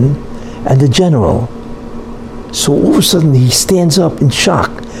Napoleon and the general. So all of a sudden, he stands up in shock.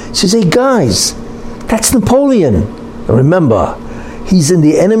 He says, hey, guys, that's Napoleon. Now remember, he's in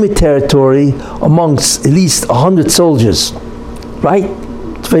the enemy territory amongst at least 100 soldiers, right?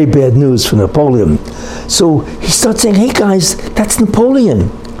 It's very bad news for Napoleon. So he starts saying, hey guys, that's Napoleon.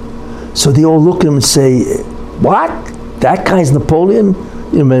 So they all look at him and say, what? That guy's Napoleon?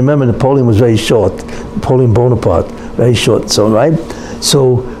 You know, remember Napoleon was very short. Napoleon Bonaparte, very short, so right?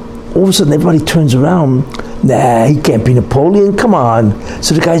 So all of a sudden everybody turns around. Nah, he can't be Napoleon, come on.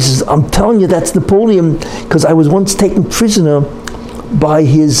 So the guy says, I'm telling you that's Napoleon, because I was once taken prisoner by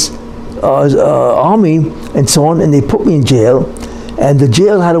his army and so on, and they put me in jail, and the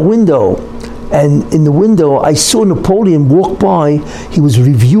jail had a window, and in the window I saw Napoleon walk by. He was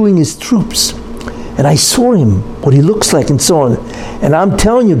reviewing his troops, and I saw him, what he looks like and so on, and I'm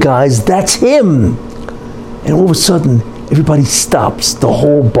telling you guys, that's him. And all of a sudden everybody stops, the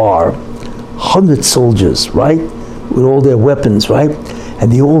whole bar, 100 soldiers, right, with all their weapons, right,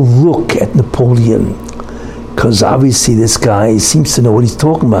 and they all look at Napoleon, because obviously this guy seems to know what he's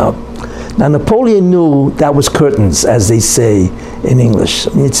talking about. Now Napoleon knew that was curtains, as they say in English.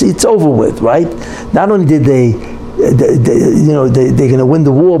 I mean, it's over with, right? Not only did they're going to win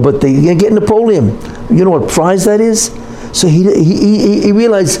the war, but they're going to get Napoleon. You know what prize that is? So he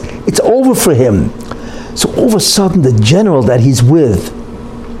realized it's over for him. So all of a sudden, the general that he's with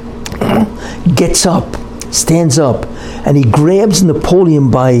gets up, stands up, and he grabs Napoleon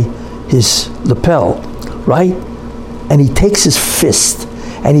by his lapel, right? And he takes his fist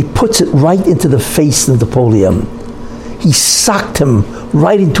and he puts it right into the face of Napoleon. He socked him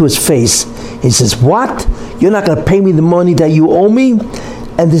right into his face. He says, what? You're not going to pay me the money that you owe me?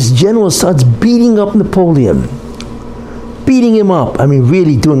 And this general starts beating up Napoleon. Beating him up. I mean,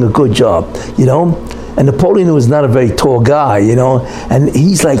 really doing a good job, you know? And Napoleon was not a very tall guy, you know? And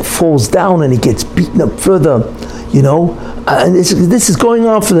he's like falls down and he gets beaten up further, you know? And this is going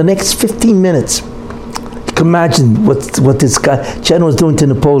on for the next 15 minutes. You can imagine what this guy, general, was doing to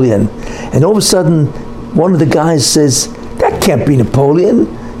Napoleon. And all of a sudden, one of the guys says, that can't be Napoleon,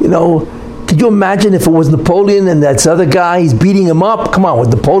 you know? Could you imagine if it was Napoleon and that other guy, he's beating him up? Come on, would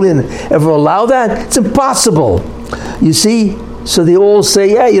Napoleon ever allow that? It's impossible. You see? So they all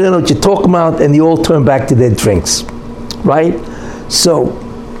say, yeah, you don't know what you're talking about, and they all turn back to their drinks, right? So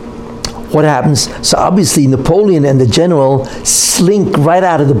what happens? So obviously Napoleon and the general slink right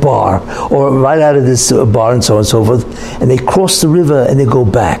out of the bar, or right out of this bar and so on and so forth, and they cross the river and they go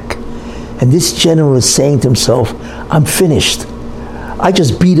back. And this general is saying to himself, I'm finished. I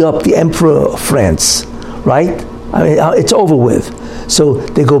just beat up the Emperor of France, right? I mean, it's over with. So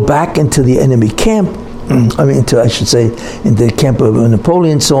they go back into the enemy camp, into the camp of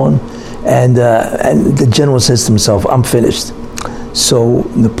Napoleon and so on, and the general says to himself, I'm finished. So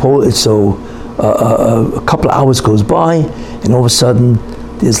a couple of hours goes by, and all of a sudden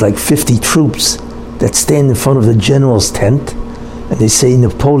there's like 50 troops that stand in front of the general's tent, and they say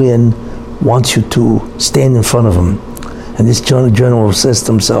Napoleon wants you to stand in front of him. And this general says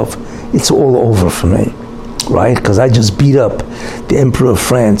to himself, it's all over for me, right? Because I just beat up the Emperor of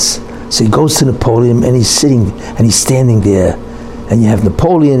France. So he goes to Napoleon, and he's sitting, and he's standing there. And you have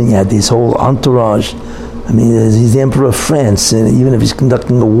Napoleon, and you have this whole entourage. I mean, he's the Emperor of France, and even if he's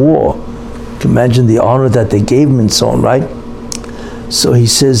conducting a war, you can imagine the honor that they gave him and so on, right? So he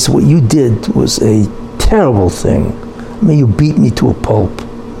says, what you did was a terrible thing. I mean, you beat me to a pulp.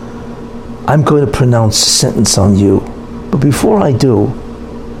 I'm going to pronounce a sentence on you. But before I do,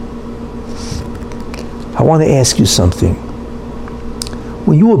 I want to ask you something.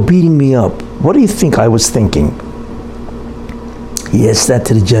 When you were beating me up, what do you think I was thinking? He asked that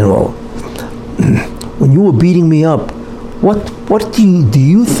to the general. When you were beating me up, what do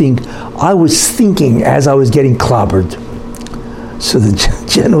you think I was thinking as I was getting clobbered? So the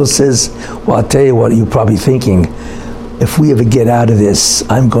general says, well, I'll tell you what, you're probably thinking, if we ever get out of this,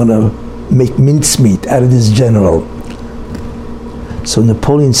 I'm going to make mincemeat out of this general. So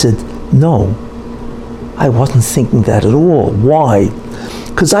Napoleon said, no, I wasn't thinking that at all. Why?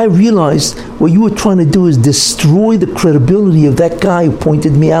 Because I realized what you were trying to do is destroy the credibility of that guy who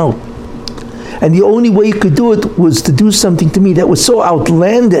pointed me out. And the only way you could do it was to do something to me that was so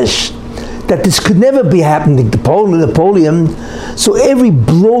outlandish that this could never be happening to Napoleon. So every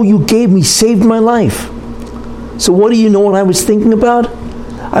blow you gave me saved my life. So what do you know what I was thinking about?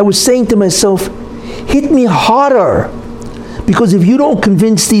 I was saying to myself, hit me harder. Because if you don't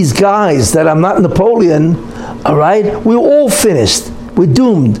convince these guys that I'm not Napoleon, all right, we're all finished. We're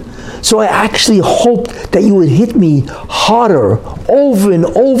doomed. So I actually hoped that you would hit me harder, over and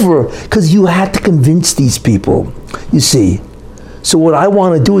over, because you had to convince these people, you see. So what I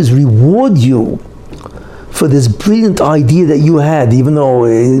want to do is reward you for this brilliant idea that you had, even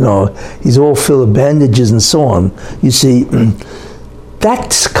though, he's all full of bandages and so on. You see,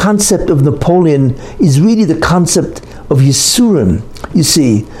 that concept of Napoleon is really the concept of Yisurim. You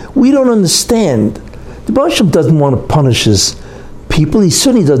see, we don't understand. The Baruch Shem doesn't want to punish his people. He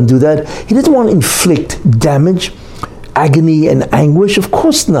certainly doesn't do that. He doesn't want to inflict damage, agony, and anguish. Of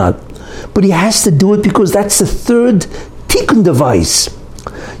course not. But he has to do it because that's the third tikkun device.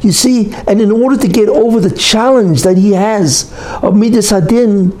 You see, and in order to get over the challenge that he has of Midas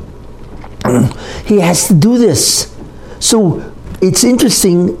Hadin, he has to do this. So it's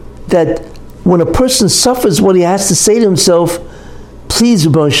interesting that when a person suffers, what he has to say to himself, please,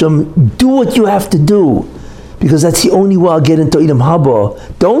 Rabbi Shem, do what you have to do, because that's the only way I'll get into Idam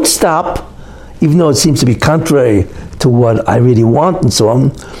Haba. Don't stop, even though it seems to be contrary to what I really want and so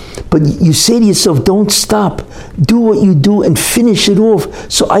on. But you say to yourself, don't stop. Do what you do and finish it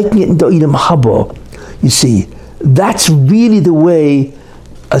off so I can get into Idam Haba. You see, that's really the way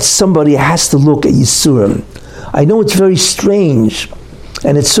somebody has to look at Yisurim. I know it's very strange,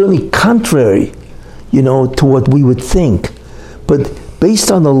 and it's certainly contrary, to what we would think. But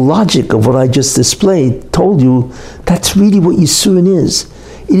based on the logic of what I just told you, that's really what Yisurin is.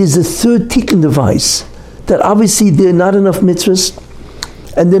 It is the third tikkun device, that obviously there are not enough mitzvahs,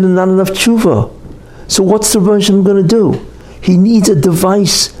 and then not enough tshuva. So what's the version going to do? He needs a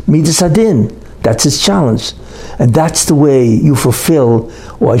device, Midas Hadin. That's his challenge. And that's the way you fulfill,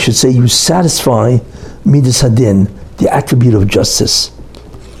 or I should say you satisfy, Midas Hadin, the attribute of justice.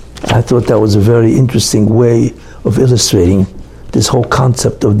 I thought that was a very interesting way of illustrating this whole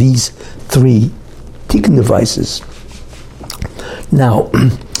concept of these three tikkun devices. Now,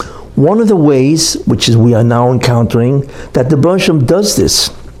 one of the ways, which is we are now encountering, that the Baruch Shem does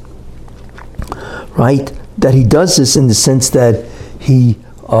this, right? That he does this in the sense that he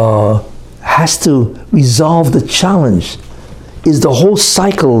has to resolve the challenge, is the whole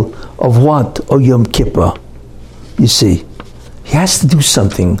cycle of what? Of Yom Kippur. You see, he has to do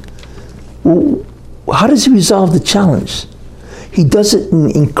something. Well, how does he resolve the challenge? He does it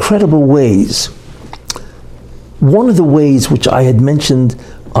in incredible ways. One of the ways which I had mentioned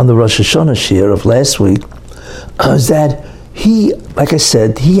on the Rosh Hashanah shir of last week is that he, like I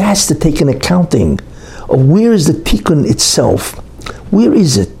said, he has to take an accounting of where is the tikkun itself. Where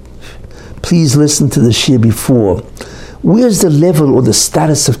is it? Please listen to the shir before. Where's the level or the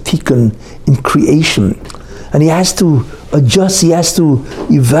status of tikkun in creation? And he has to adjust, he has to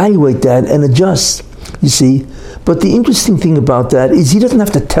evaluate that and adjust, you see. But the interesting thing about that is he doesn't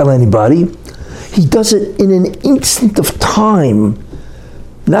have to tell anybody. He does it in an instant of time.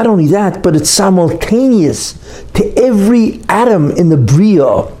 Not only that, but it's simultaneous to every atom in the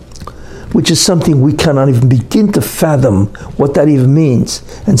Bria, which is something we cannot even begin to fathom what that even means,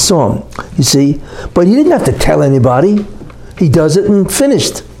 and so on, you see. But he didn't have to tell anybody. He does it and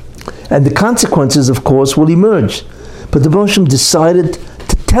finished. And the consequences, of course, will emerge. But the Baruch Shem decided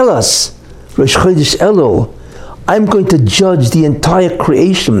to tell us, Rosh Chodesh Elul, I'm going to judge the entire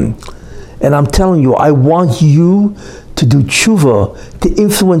creation. And I'm telling you, I want you to do tshuva, to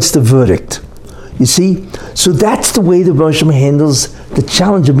influence the verdict. You see? So that's the way the Baruch Shem handles the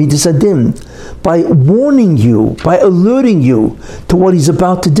challenge of Midas Hadin, by warning you, by alerting you to what he's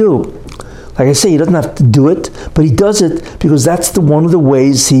about to do. Like I say, he doesn't have to do it, but he does it because that's one of the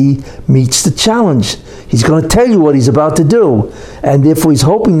ways he meets the challenge. He's going to tell you what he's about to do, and therefore he's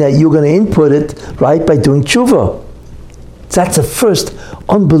hoping that you're going to input it, right, by doing tshuva. That's the first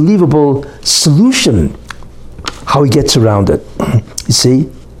unbelievable solution, how he gets around it. You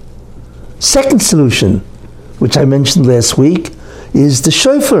see? Second solution, which I mentioned last week, is the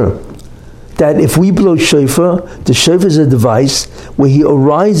shofar. That if we blow shofar, the shofar is a device where he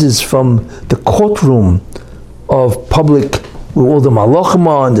arises from the courtroom of public where all the malachim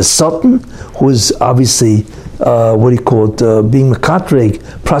are and the Satan, who is obviously, being mekatreg,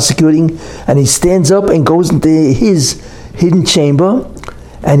 prosecuting, and he stands up and goes into his hidden chamber,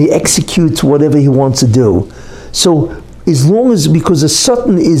 and he executes whatever he wants to do. So, because the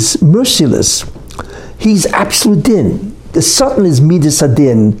Satan is merciless, he's absolute din. The Satan is midas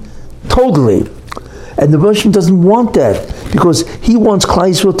adin, totally. And the Russian doesn't want that, because he wants Klal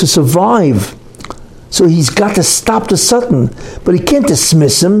Yisrael to survive. So he's got to stop the Satan, but he can't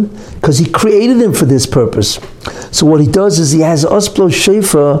dismiss him, because he created him for this purpose. So what he does is he has us blow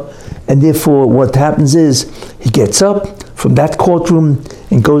shofar, and therefore what happens is he gets up from that courtroom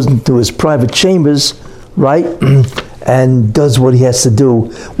and goes into his private chambers, right, and does what he has to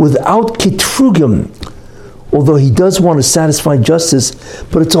do without kitrugim. Although he does want to satisfy justice,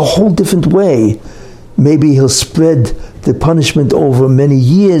 but it's a whole different way. Maybe he'll spread the punishment over many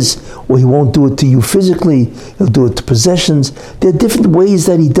years, or he won't do it to you physically, he'll do it to possessions. There are different ways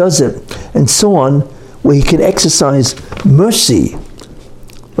that he does it, and so on, where he can exercise mercy,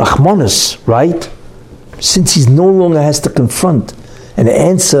 rachmanis, right? Since he no longer has to confront and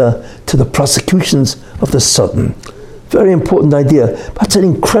answer to the prosecutions of the Satan. Very important idea. That's an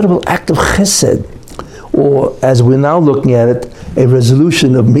incredible act of chesed, or as we're now looking at it, a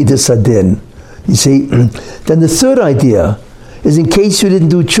resolution of midas adin. You see, then the third idea is, in case you didn't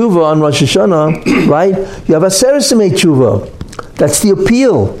do tshuva on Rosh Hashanah, right, you have aseret semei tshuva. That's the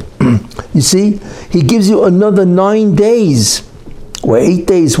appeal. You see, he gives you another 9 days, or 8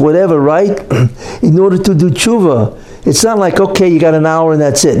 days, whatever, right, in order to do tshuva. It's not like, okay, you got an hour and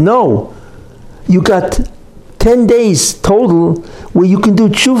that's it. No, you got 10 days total where you can do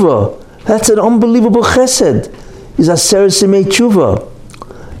tshuva. That's an unbelievable chesed. Is aseret semei tshuva.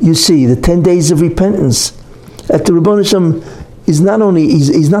 You see, the 10 days of repentance. At the Rebbeinu Shem is not only,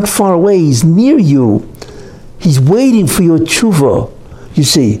 he's not far away, he's near you. He's waiting for your tshuva, you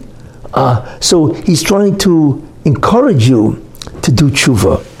see. So he's trying to encourage you to do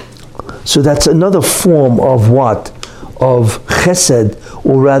tshuva. So that's another form of what? Of chesed,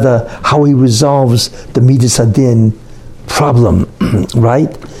 or rather, how he resolves the midas adin problem,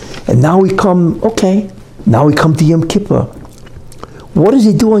 right? And now we come to Yom Kippur. What does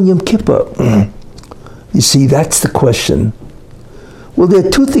he do on Yom Kippur? You see, that's the question. Well, there are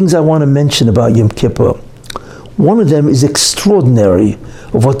two things I want to mention about Yom Kippur. One of them is extraordinary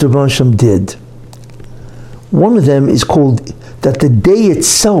of what the Rebbeinu Shem did. One of them is called that the day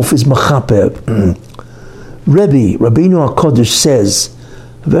itself is mechaper. Rabbi, Rabbeinu HaKadosh says,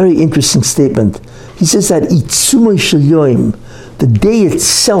 a very interesting statement. He says that itzumay shel yoim, the day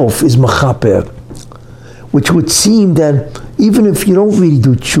itself is mechaper, which would seem that even if you don't really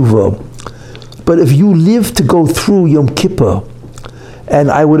do tshuva, but if you live to go through Yom Kippur, and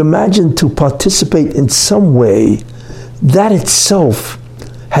I would imagine to participate in some way, that itself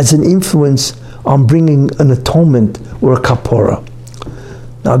has an influence on bringing an atonement or a kapora.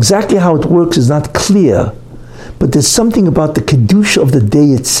 Now exactly how it works is not clear, but there's something about the kedusha of the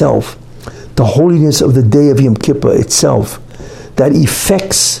day itself, the holiness of the day of Yom Kippur itself, that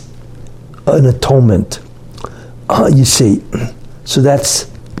effects an atonement. You see, so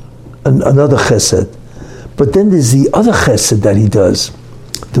that's another chesed. But then there's the other chesed that he does.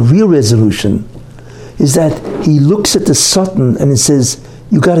 The real resolution is that he looks at the Satan and he says,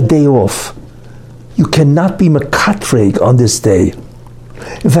 you got a day off. You cannot be mekatreg on this day.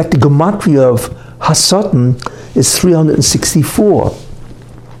 In fact, the gematria of Hasatan is 364.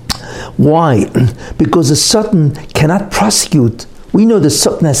 Why? Because the Satan cannot prosecute. We know the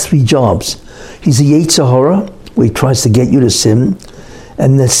Satan has 3 jobs. He's a Yetzer Hara, where he tries to get you to sin.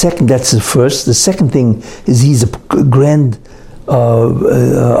 And that's the first. The second thing is he's a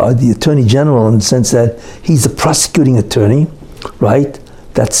the Attorney General, in the sense that he's the prosecuting attorney, right?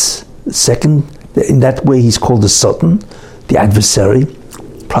 That's the second. In that way he's called the Satan, the adversary,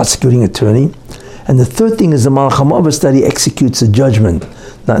 prosecuting attorney. And the third thing is the Malach HaMavis, that he executes the judgment.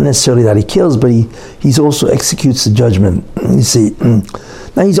 Not necessarily that he kills, but he also executes the judgment. You see,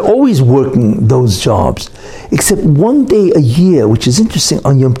 now he's always working those jobs, except one day a year, which is interesting,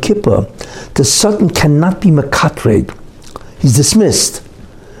 on Yom Kippur, the Satan cannot be mekatreg. He's dismissed,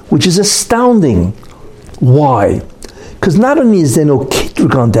 which is astounding. Why? Because not only is there no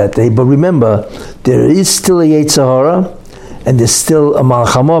kitrug on that day, but remember, there is still a Yetzer Hara, and there's still a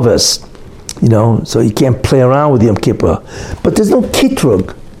Malach HaMavis. You know, so you can't play around with Yom Kippur. But there's no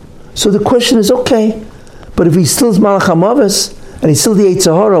kitrug. So the question is, okay, but if he still is Malach HaMavis, and he's still the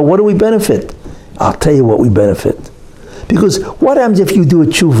Yetzer Hara, what do we benefit? I'll tell you what we benefit. Because what happens if you do a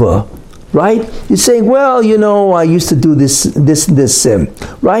tshuva, right? You're saying, well, you know, I used to do this, and this,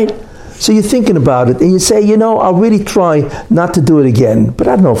 right? So you're thinking about it, and you say, I'll really try not to do it again, but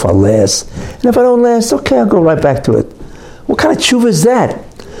I don't know if I'll last. And if I don't last, okay, I'll go right back to it. What kind of tshuva is that?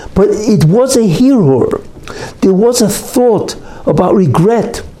 But it was a hirur. There was a thought about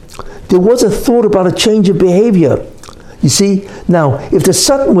regret. There was a thought about a change of behavior. You see? Now, if the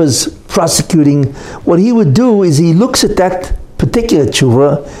Satan was prosecuting, what he would do is he looks at that particular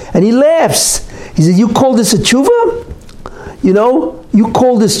tshuva and he laughs. He says, you call this a tshuva? You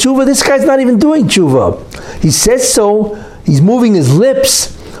call this tshuva? This guy's not even doing tshuva. He says so, he's moving his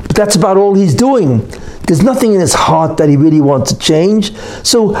lips, but that's about all he's doing. There's nothing in his heart that he really wants to change.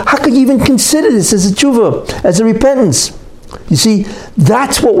 So how could you even consider this as a tshuva, as a repentance? You see,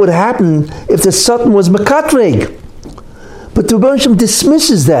 that's what would happen if the Satan was mekatreg. But the Rebbe Shem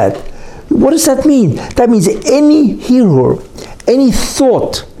dismisses that. What does that mean? That means any hirur, any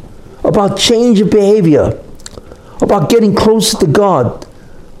thought about change of behavior, about getting closer to God,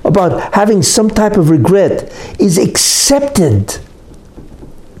 about having some type of regret, is accepted.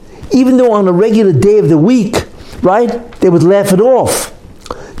 Even though on a regular day of the week, right, they would laugh it off.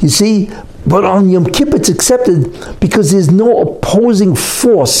 You see, but on Yom Kippur it's accepted because there's no opposing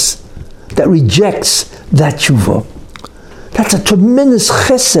force that rejects that tshuva. That's a tremendous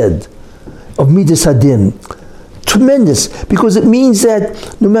chesed of Midas Hadin. Tremendous, because it means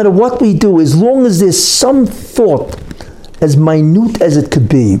that no matter what we do, as long as there's some thought, as minute as it could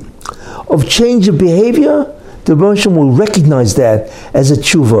be, of change of behavior, the Rebbe Shem will recognize that as a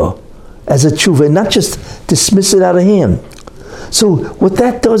tshuva, and not just dismiss it out of hand. So what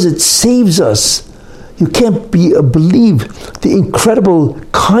that does, it saves us. You can't believe the incredible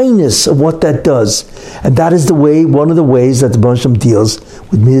kindness of what that does. And that is one of the ways that the Rebbe Shem deals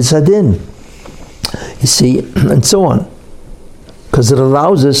with Midas Hadin. You see, and so on. Because it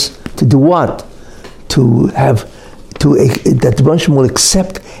allows us to do what? That the Rebbe Shem will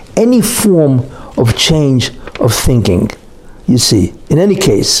accept any form of change of thinking. You see, in any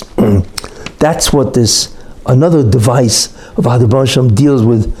case, that's what another device of how the Rebbe Shem deals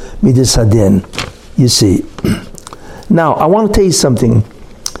with Midas Hadin. You see. Now, I want to tell you something.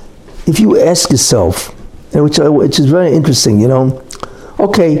 If you ask yourself, which is very interesting,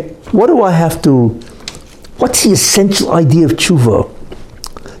 okay, what's the essential idea of tshuva?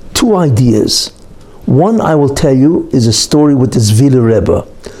 Two ideas. One, I will tell you, is a story with the Zvila Rebbe.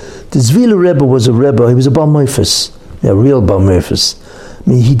 The Zvila Rebbe was a Rebbe, he was a Bar Mitzvah, a real Bar Mitzvah. I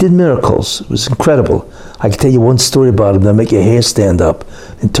mean, he did miracles. It was incredible. I can tell you one story about him that'll make your hair stand up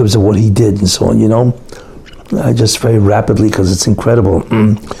in terms of what he did and so on, just very rapidly, because it's incredible.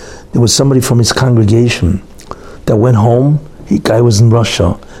 There was somebody from his congregation that went home. The guy was in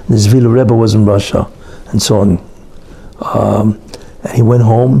Russia. The Zvila Rebbe was in Russia, and so on. And he went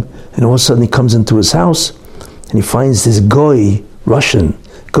home, and all of a sudden he comes into his house, and he finds this goy, Russian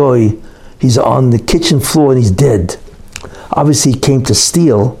goy. He's on the kitchen floor, and he's dead. Obviously, he came to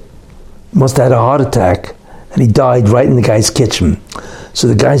steal. Must have had a heart attack, and he died right in the guy's kitchen. So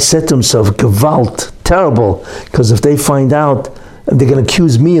the guy said to himself, Gewalt, terrible, because if they find out, they're going to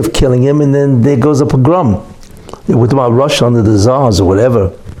accuse me of killing him, and then there goes a pogrom. They were about Russia under the Tsars or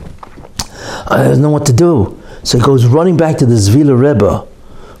whatever. I don't know what to do. So he goes running back to the Zvila Rebbe,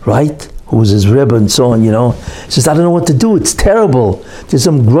 right? Who was his Rebbe and so on, He says, I don't know what to do. It's terrible. There's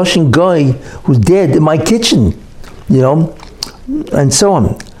some Russian guy who's dead in my kitchen, and so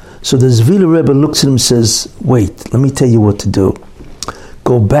on. So the Zvila Rebbe looks at him and says, wait, let me tell you what to do.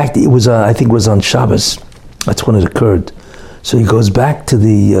 Go back. I think it was on Shabbos. That's when it occurred. So he goes back to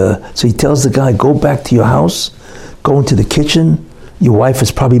so he tells the guy, go back to your house, go into the kitchen. Your wife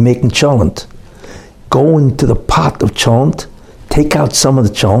is probably making cholent. Go into the pot of cholent, take out some of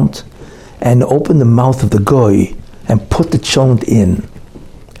the cholent, and open the mouth of the goy and put the cholent in,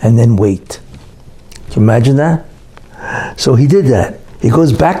 and then wait. Can you imagine that? So he did that. He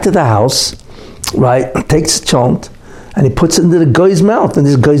goes back to the house, right, takes the cholent, and he puts it into the guy's mouth, and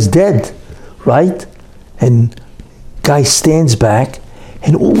this guy's dead, right? And guy stands back,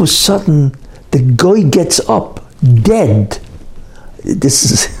 and all of a sudden, the guy gets up, dead. This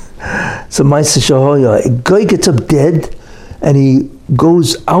is some Ma'aseh Shahoya. A guy gets up dead, and he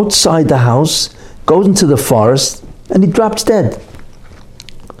goes outside the house, goes into the forest, and he drops dead.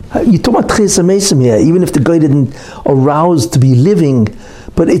 You're talking about Kessin Mesim here, even if the guy didn't arouse to be living,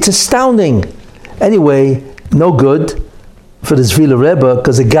 but it's astounding. Anyway, no good for this Zvila Rebbe,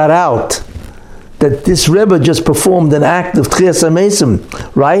 because it got out that this Rebbe just performed an act of Kessin Mesim,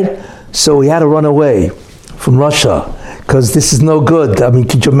 right? So he had to run away from Russia, because this is no good. I mean,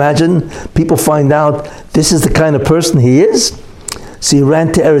 could you imagine? People find out this is the kind of person he is. So he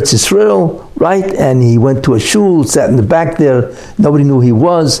ran to Eretz Yisrael, right? And he went to a shul, sat in the back there. Nobody knew who he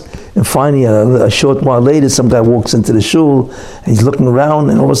was. And finally, a short while later, some guy walks into the shul, and he's looking around,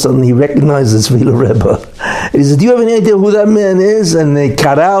 and all of a sudden he recognizes Zvila Rebbe. And he says, do you have any idea who that man is? And they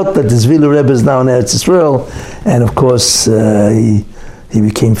cut out that the Zvila Rebbe is now in Eretz Yisrael. And of course, he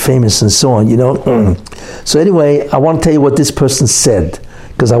became famous and so on, you know. So anyway, I want to tell you what this person said,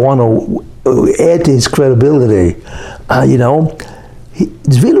 because I want to add to his credibility.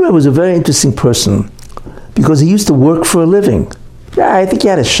 Zvila Rebbe was a very interesting person, because he used to work for a living. Yeah, I think he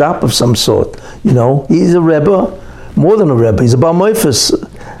had a shop of some sort. You know, he's a Rebbe, more than a Rebbe. He's a Bar Moifus,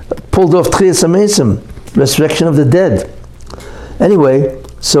 pulled off Tchias HaMesim, resurrection of the dead. Anyway,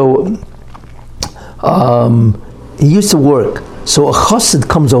 so he used to work. So a chassid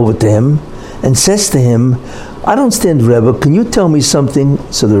comes over to him and says to him, I don't understand, Rebbe, can you tell me something?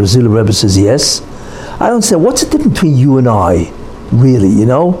 So the Zvila Rebbe says, yes. I don't understand, what's the difference between you and I, really, you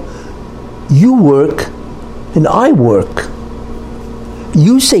know? You work and I work.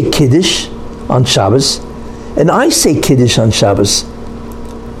 You say Kiddush on Shabbos, and I say Kiddush on Shabbos.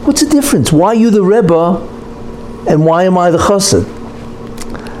 What's the difference? Why are you the Rebbe, and why am I the Chassid?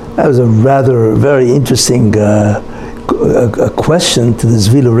 That was a rather very interesting a question to the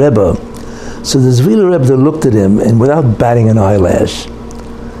Zvila Rebbe. So the Zvila Rebbe looked at him, and without batting an eyelash,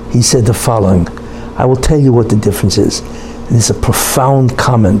 he said the following, I will tell you what the difference is. And it's a profound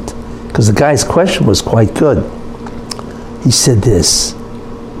comment, because the guy's question was quite good. He said this,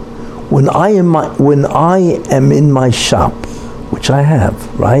 when I am in my shop, which I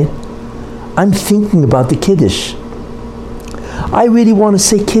have, right? I'm thinking about the Kiddush. I really want to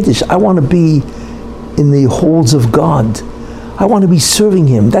say Kiddush. I want to be in the halls of God. I want to be serving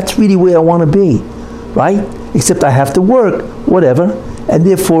Him. That's really where I want to be, right? Except I have to work, whatever, and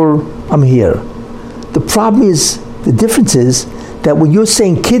therefore I'm here. The problem is, the difference is that when you're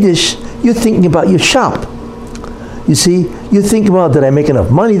saying Kiddush, you're thinking about your shop. You see, you think about, did I make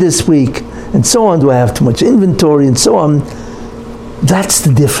enough money this week, and so on, do I have too much inventory, and so on. That's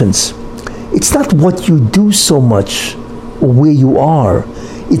the difference. It's not what you do so much, or where you are.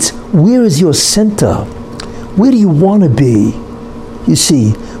 It's where is your center? Where do you want to be? You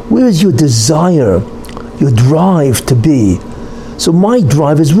see, where is your desire, your drive to be? So my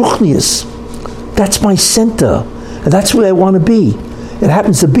drive is Ruchnius. That's my center, and that's where I want to be. It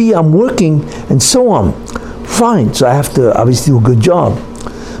happens to be I'm working, and so on. Fine, so I have to obviously do a good job.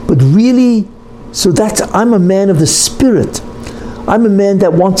 But really, so I'm a man of the Spirit. I'm a man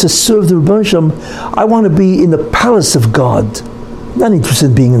that wants to serve the Rebbe Shem. I want to be in the palace of God. Not interested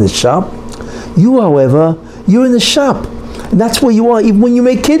in being in the shop. You, however, you're in the shop. And that's where you are, even when you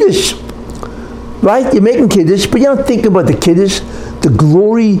make Kiddush. Right? You're making Kiddush, but you're not thinking about the Kiddush, the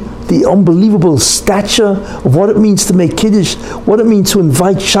glory, the unbelievable stature of what it means to make Kiddush, what it means to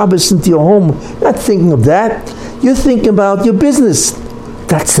invite Shabbos into your home. You're not thinking of that. You're thinking about your business.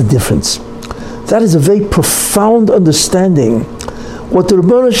 That's the difference. That is a very profound understanding. What the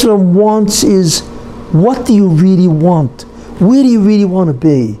Rebbe Shalom wants is, what do you really want? Where do you really want to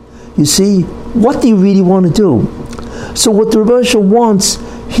be? You see, what do you really want to do? So what the Rebbe Shalom wants,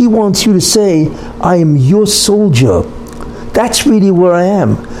 he wants you to say, I am your soldier. That's really where I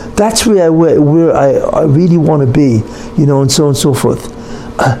am. That's where I really want to be, you know, and so on and so forth.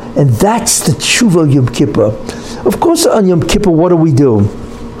 And that's the tshuva of Yom Kippur. Of course, on Yom Kippur, what do?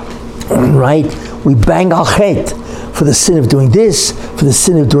 Right? We bang al chet for the sin of doing this, for the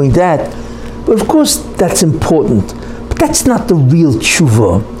sin of doing that. But of course, that's important. But that's not the real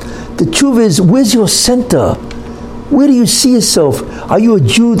tshuva. The tshuva is, where's your center? Where do you see yourself? Are you a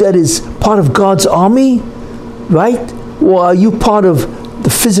Jew that is part of God's army? Right? Or are you part of the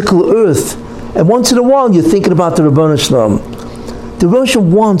physical earth? And once in a while, you're thinking about the Ribono Shel Olam. The Ribono Shel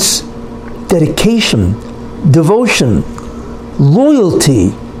Olam wants dedication, devotion,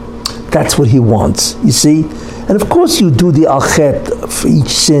 loyalty. That's what he wants, you see? And of course you do the al-chet for each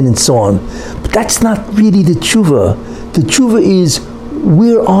sin and so on. But that's not really the tshuva. The tshuva is,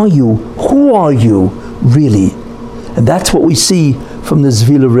 where are you? Who are you, really? And that's what we see from the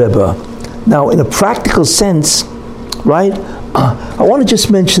Zvila Rebbe. Now, in a practical sense, right, I want to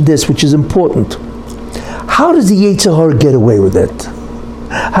just mention this, which is important. How does the Yetzer Hara get away with it?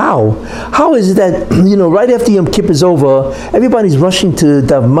 How? How is it that, right after Yom Kippur is over, everybody's rushing to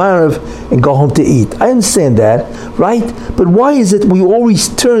Dav Ma'ariv and go home to eat? I understand that, right? But why is it we always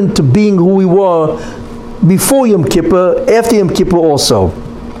turn to being who we were before Yom Kippur, after Yom Kippur also?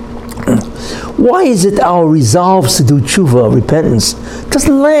 Why is it our resolves to do tshuva, repentance,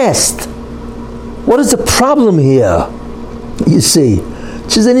 doesn't last? What is the problem here? You see,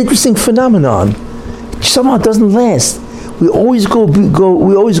 which is an interesting phenomenon. Somehow it doesn't last. We always go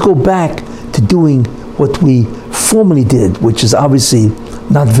back to doing what we formerly did, which is obviously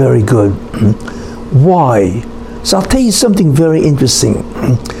not very good. Why? So I'll tell you something very interesting,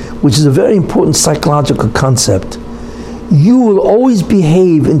 which is a very important psychological concept. You will always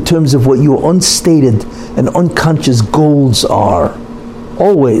behave in terms of what your unstated and unconscious goals are.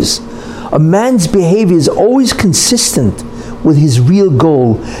 Always. A man's behavior is always consistent with his real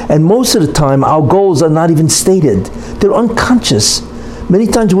goal, and most of the time our goals are not even stated. They're unconscious. Many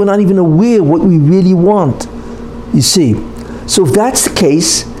times we're not even aware what we really want. You see. So if that's the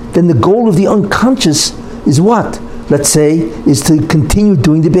case, then the goal of the unconscious is what? Let's say, is to continue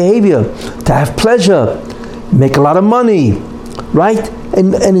doing the behavior, to have pleasure, make a lot of money, right?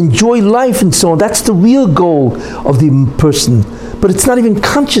 And enjoy life and so on. That's the real goal of the person. But it's not even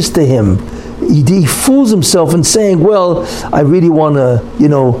conscious to him. He fools himself in saying, well, I really want to,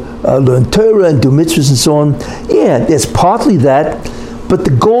 learn Torah and do mitzvahs and so on. Yeah, there's partly that, but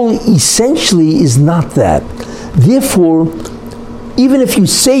the goal essentially is not that. Therefore, even if you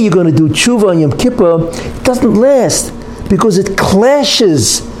say you're going to do tshuva on Yom Kippur, it doesn't last because it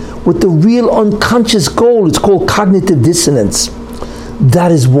clashes with the real unconscious goal. It's called cognitive dissonance.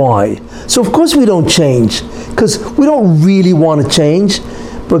 That is why. So of course we don't change because we don't really want to change,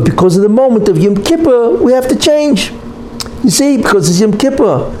 but because of the moment of Yom Kippur, we have to change. You see, because it's Yom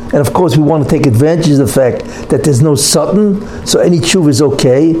Kippur. And of course we want to take advantage of the fact that there's no Satan, so any tshuva is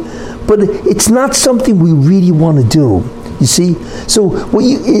okay. But it's not something we really want to do. You see? So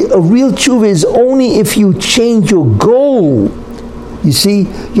a real tshuva is only if you change your goal. You see?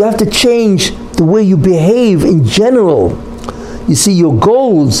 You have to change the way you behave in general. You see, your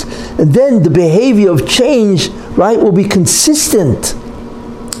goals, and then the behavior of change, right, will be consistent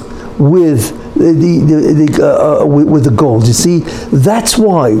with the goals. You see, that's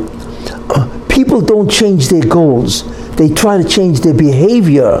why people don't change their goals. They try to change their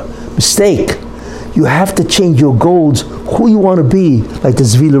behavior. Mistake. You have to change your goals, who you want to be, like the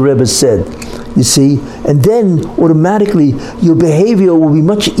Zvila Rebbe said. You see, and then automatically your behavior will be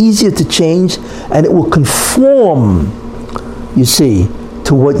much easier to change, and it will conform, you see,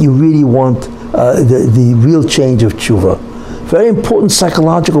 to what you really want, the real change of tshuva. Very important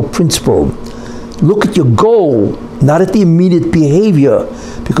psychological principle. Look at your goal, not at the immediate behavior,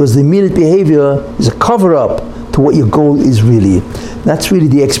 because the immediate behavior is a cover-up to what your goal is really. That's really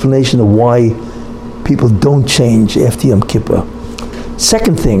the explanation of why people don't change after Yom Kippur.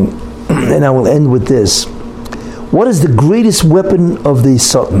 Second thing, and I will end with this. What is the greatest weapon of the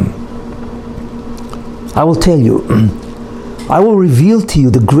Satan? I will tell you. I will reveal to you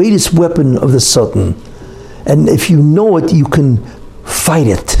the greatest weapon of the Satan. And if you know it, you can fight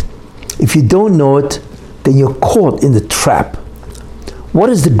it. If you don't know it, then you're caught in the trap. What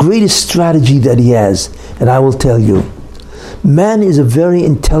is the greatest strategy that he has? And I will tell you. Man is a very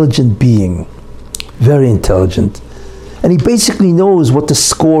intelligent being. Very intelligent. And he basically knows what the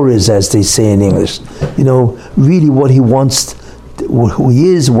score is, as they say in English. Really what he wants, who he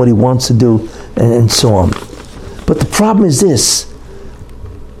is, what he wants to do, and so on. But the problem is this.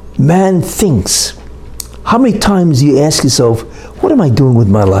 Man thinks. How many times do you ask yourself, what am I doing with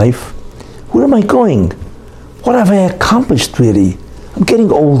my life? Where am I going? What have I accomplished really? I'm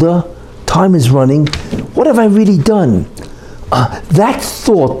getting older. Time is running. What have I really done? That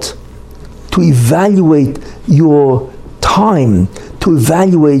thought to evaluate your time, to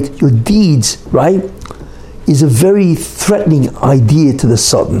evaluate your deeds, right, is a very threatening idea to the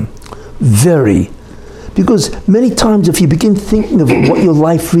Satan. Very. Because many times if you begin thinking of what your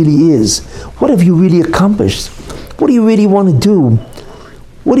life really is, what have you really accomplished? What do you really want to do?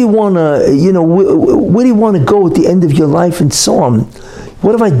 What do you want to, where do you want to go at the end of your life and so on?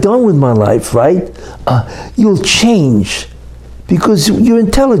 What have I done with my life, right? You'll change because you're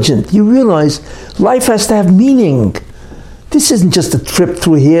intelligent. You realize life has to have meaning. This isn't just a trip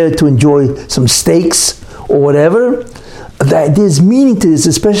through here to enjoy some steaks or whatever. There's meaning to this,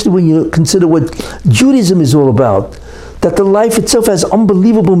 especially when you consider what Judaism is all about. That the life itself has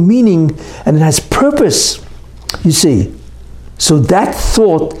unbelievable meaning and it has purpose, you see. So that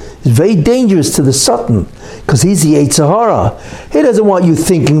thought is very dangerous to the Satan because he's the Yetzer Hara. He doesn't want you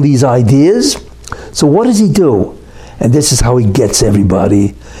thinking these ideas. So what does he do? And this is how he gets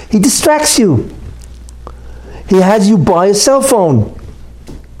everybody. He distracts you. He has you buy a cell phone,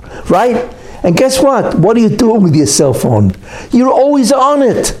 right? And guess what? What are you doing with your cell phone? You're always on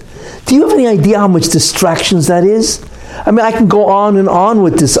it. Do you have any idea how much distractions that is? I mean, I can go on and on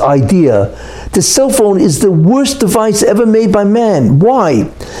with this idea. The cell phone is the worst device ever made by man. Why?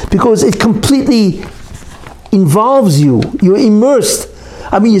 Because it completely involves you. You're immersed.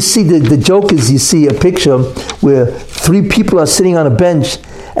 I mean, you see, the joke is you see a picture where 3 people are sitting on a bench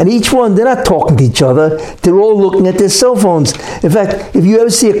And each one, they're not talking to each other. They're all looking at their cell phones. In fact, if you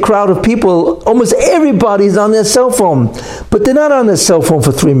ever see a crowd of people, almost everybody's on their cell phone. But they're not on their cell phone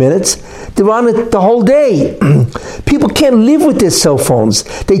for 3 minutes. They're on it the whole day. People can't live with their cell phones.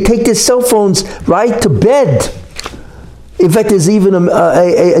 They take their cell phones right to bed. In fact, there's even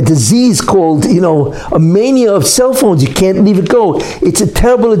a disease called, a mania of cell phones. You can't leave it go. It's a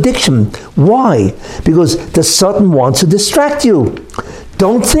terrible addiction. Why? Because the Satan wants to distract you.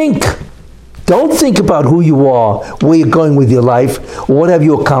 Don't think. Don't think about who you are, where you're going with your life, or what have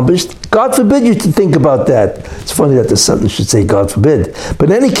you accomplished. God forbid you to think about that. It's funny that the Satan should say God forbid. But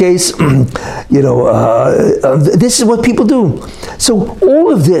in any case, this is what people do. So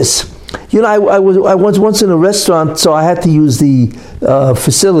all of this, I was once in a restaurant, so I had to use the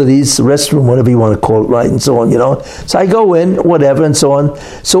facilities, the restroom, whatever you want to call it, right, and so on, So I go in, whatever, and so on.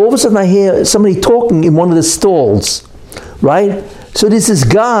 So all of a sudden I hear somebody talking in one of the stalls, right? So there's this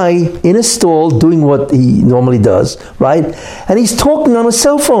guy in a stall doing what he normally does, right? And he's talking on a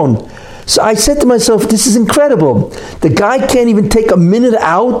cell phone. So I said to myself, this is incredible. The guy can't even take a minute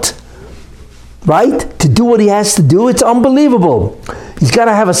out, right, to do what he has to do. It's unbelievable. He's got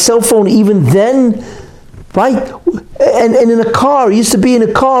to have a cell phone even then, right? And in a car, it used to be in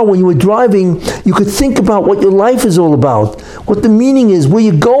a car when you were driving, you could think about what your life is all about, what the meaning is, where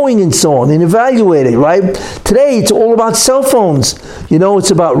you're going and so on, and evaluate it, right? Today, it's all about cell phones. It's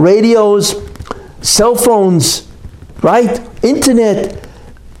about radios, cell phones, right? Internet.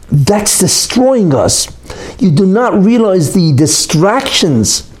 That's destroying us. You do not realize the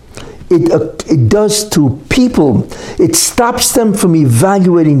distractions it does to people. It stops them from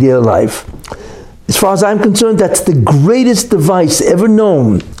evaluating their life. As far as I'm concerned, that's the greatest device ever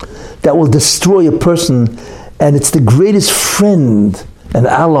known that will destroy a person, and it's the greatest friend and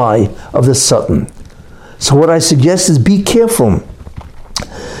ally of the Satan. So what I suggest is be careful.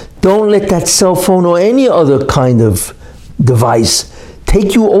 Don't let that cell phone or any other kind of device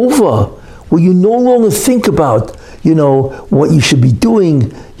take you over, where you no longer think about what you should be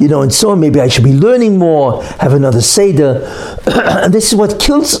doing, and so on. Maybe I should be learning more, have another Seder. And this is what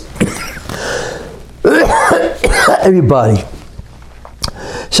kills everybody.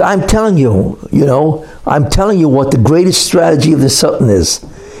 So I'm telling you, what the greatest strategy of the Satan is.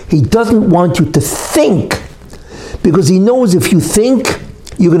 He doesn't want you to think, because he knows if you think,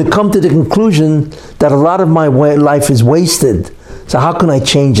 you're going to come to the conclusion that a lot of my life is wasted. So how can I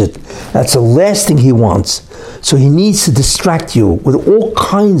change it? That's the last thing he wants. So he needs to distract you with all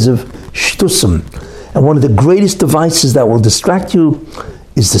kinds of shtusim. And one of the greatest devices that will distract you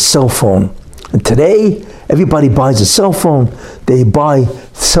is the cell phone. And today, everybody buys a cell phone. They buy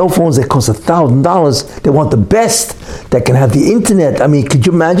cell phones that cost $1,000. They want the best that can have the internet. I mean, could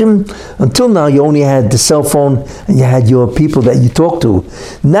you imagine? Until now, you only had the cell phone and you had your people that you talk to.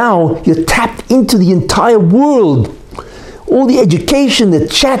 Now, you're tapped into the entire world. All the education, the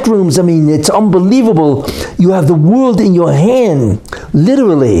chat rooms, it's unbelievable. You have the world in your hand,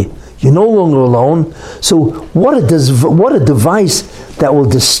 literally. You're no longer alone. So what a device that will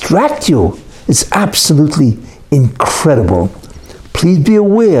distract you. It's absolutely incredible. Please be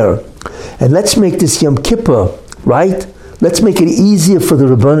aware. And let's make this Yom Kippur, right? Let's make it easier for the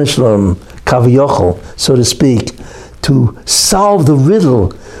Ribono Shel Olam, Kaviyachol, so to speak, to solve the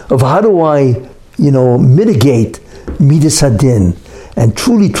riddle of how do I, mitigate Midas Hadin and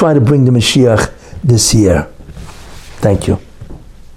truly try to bring the Mashiach this year. Thank you.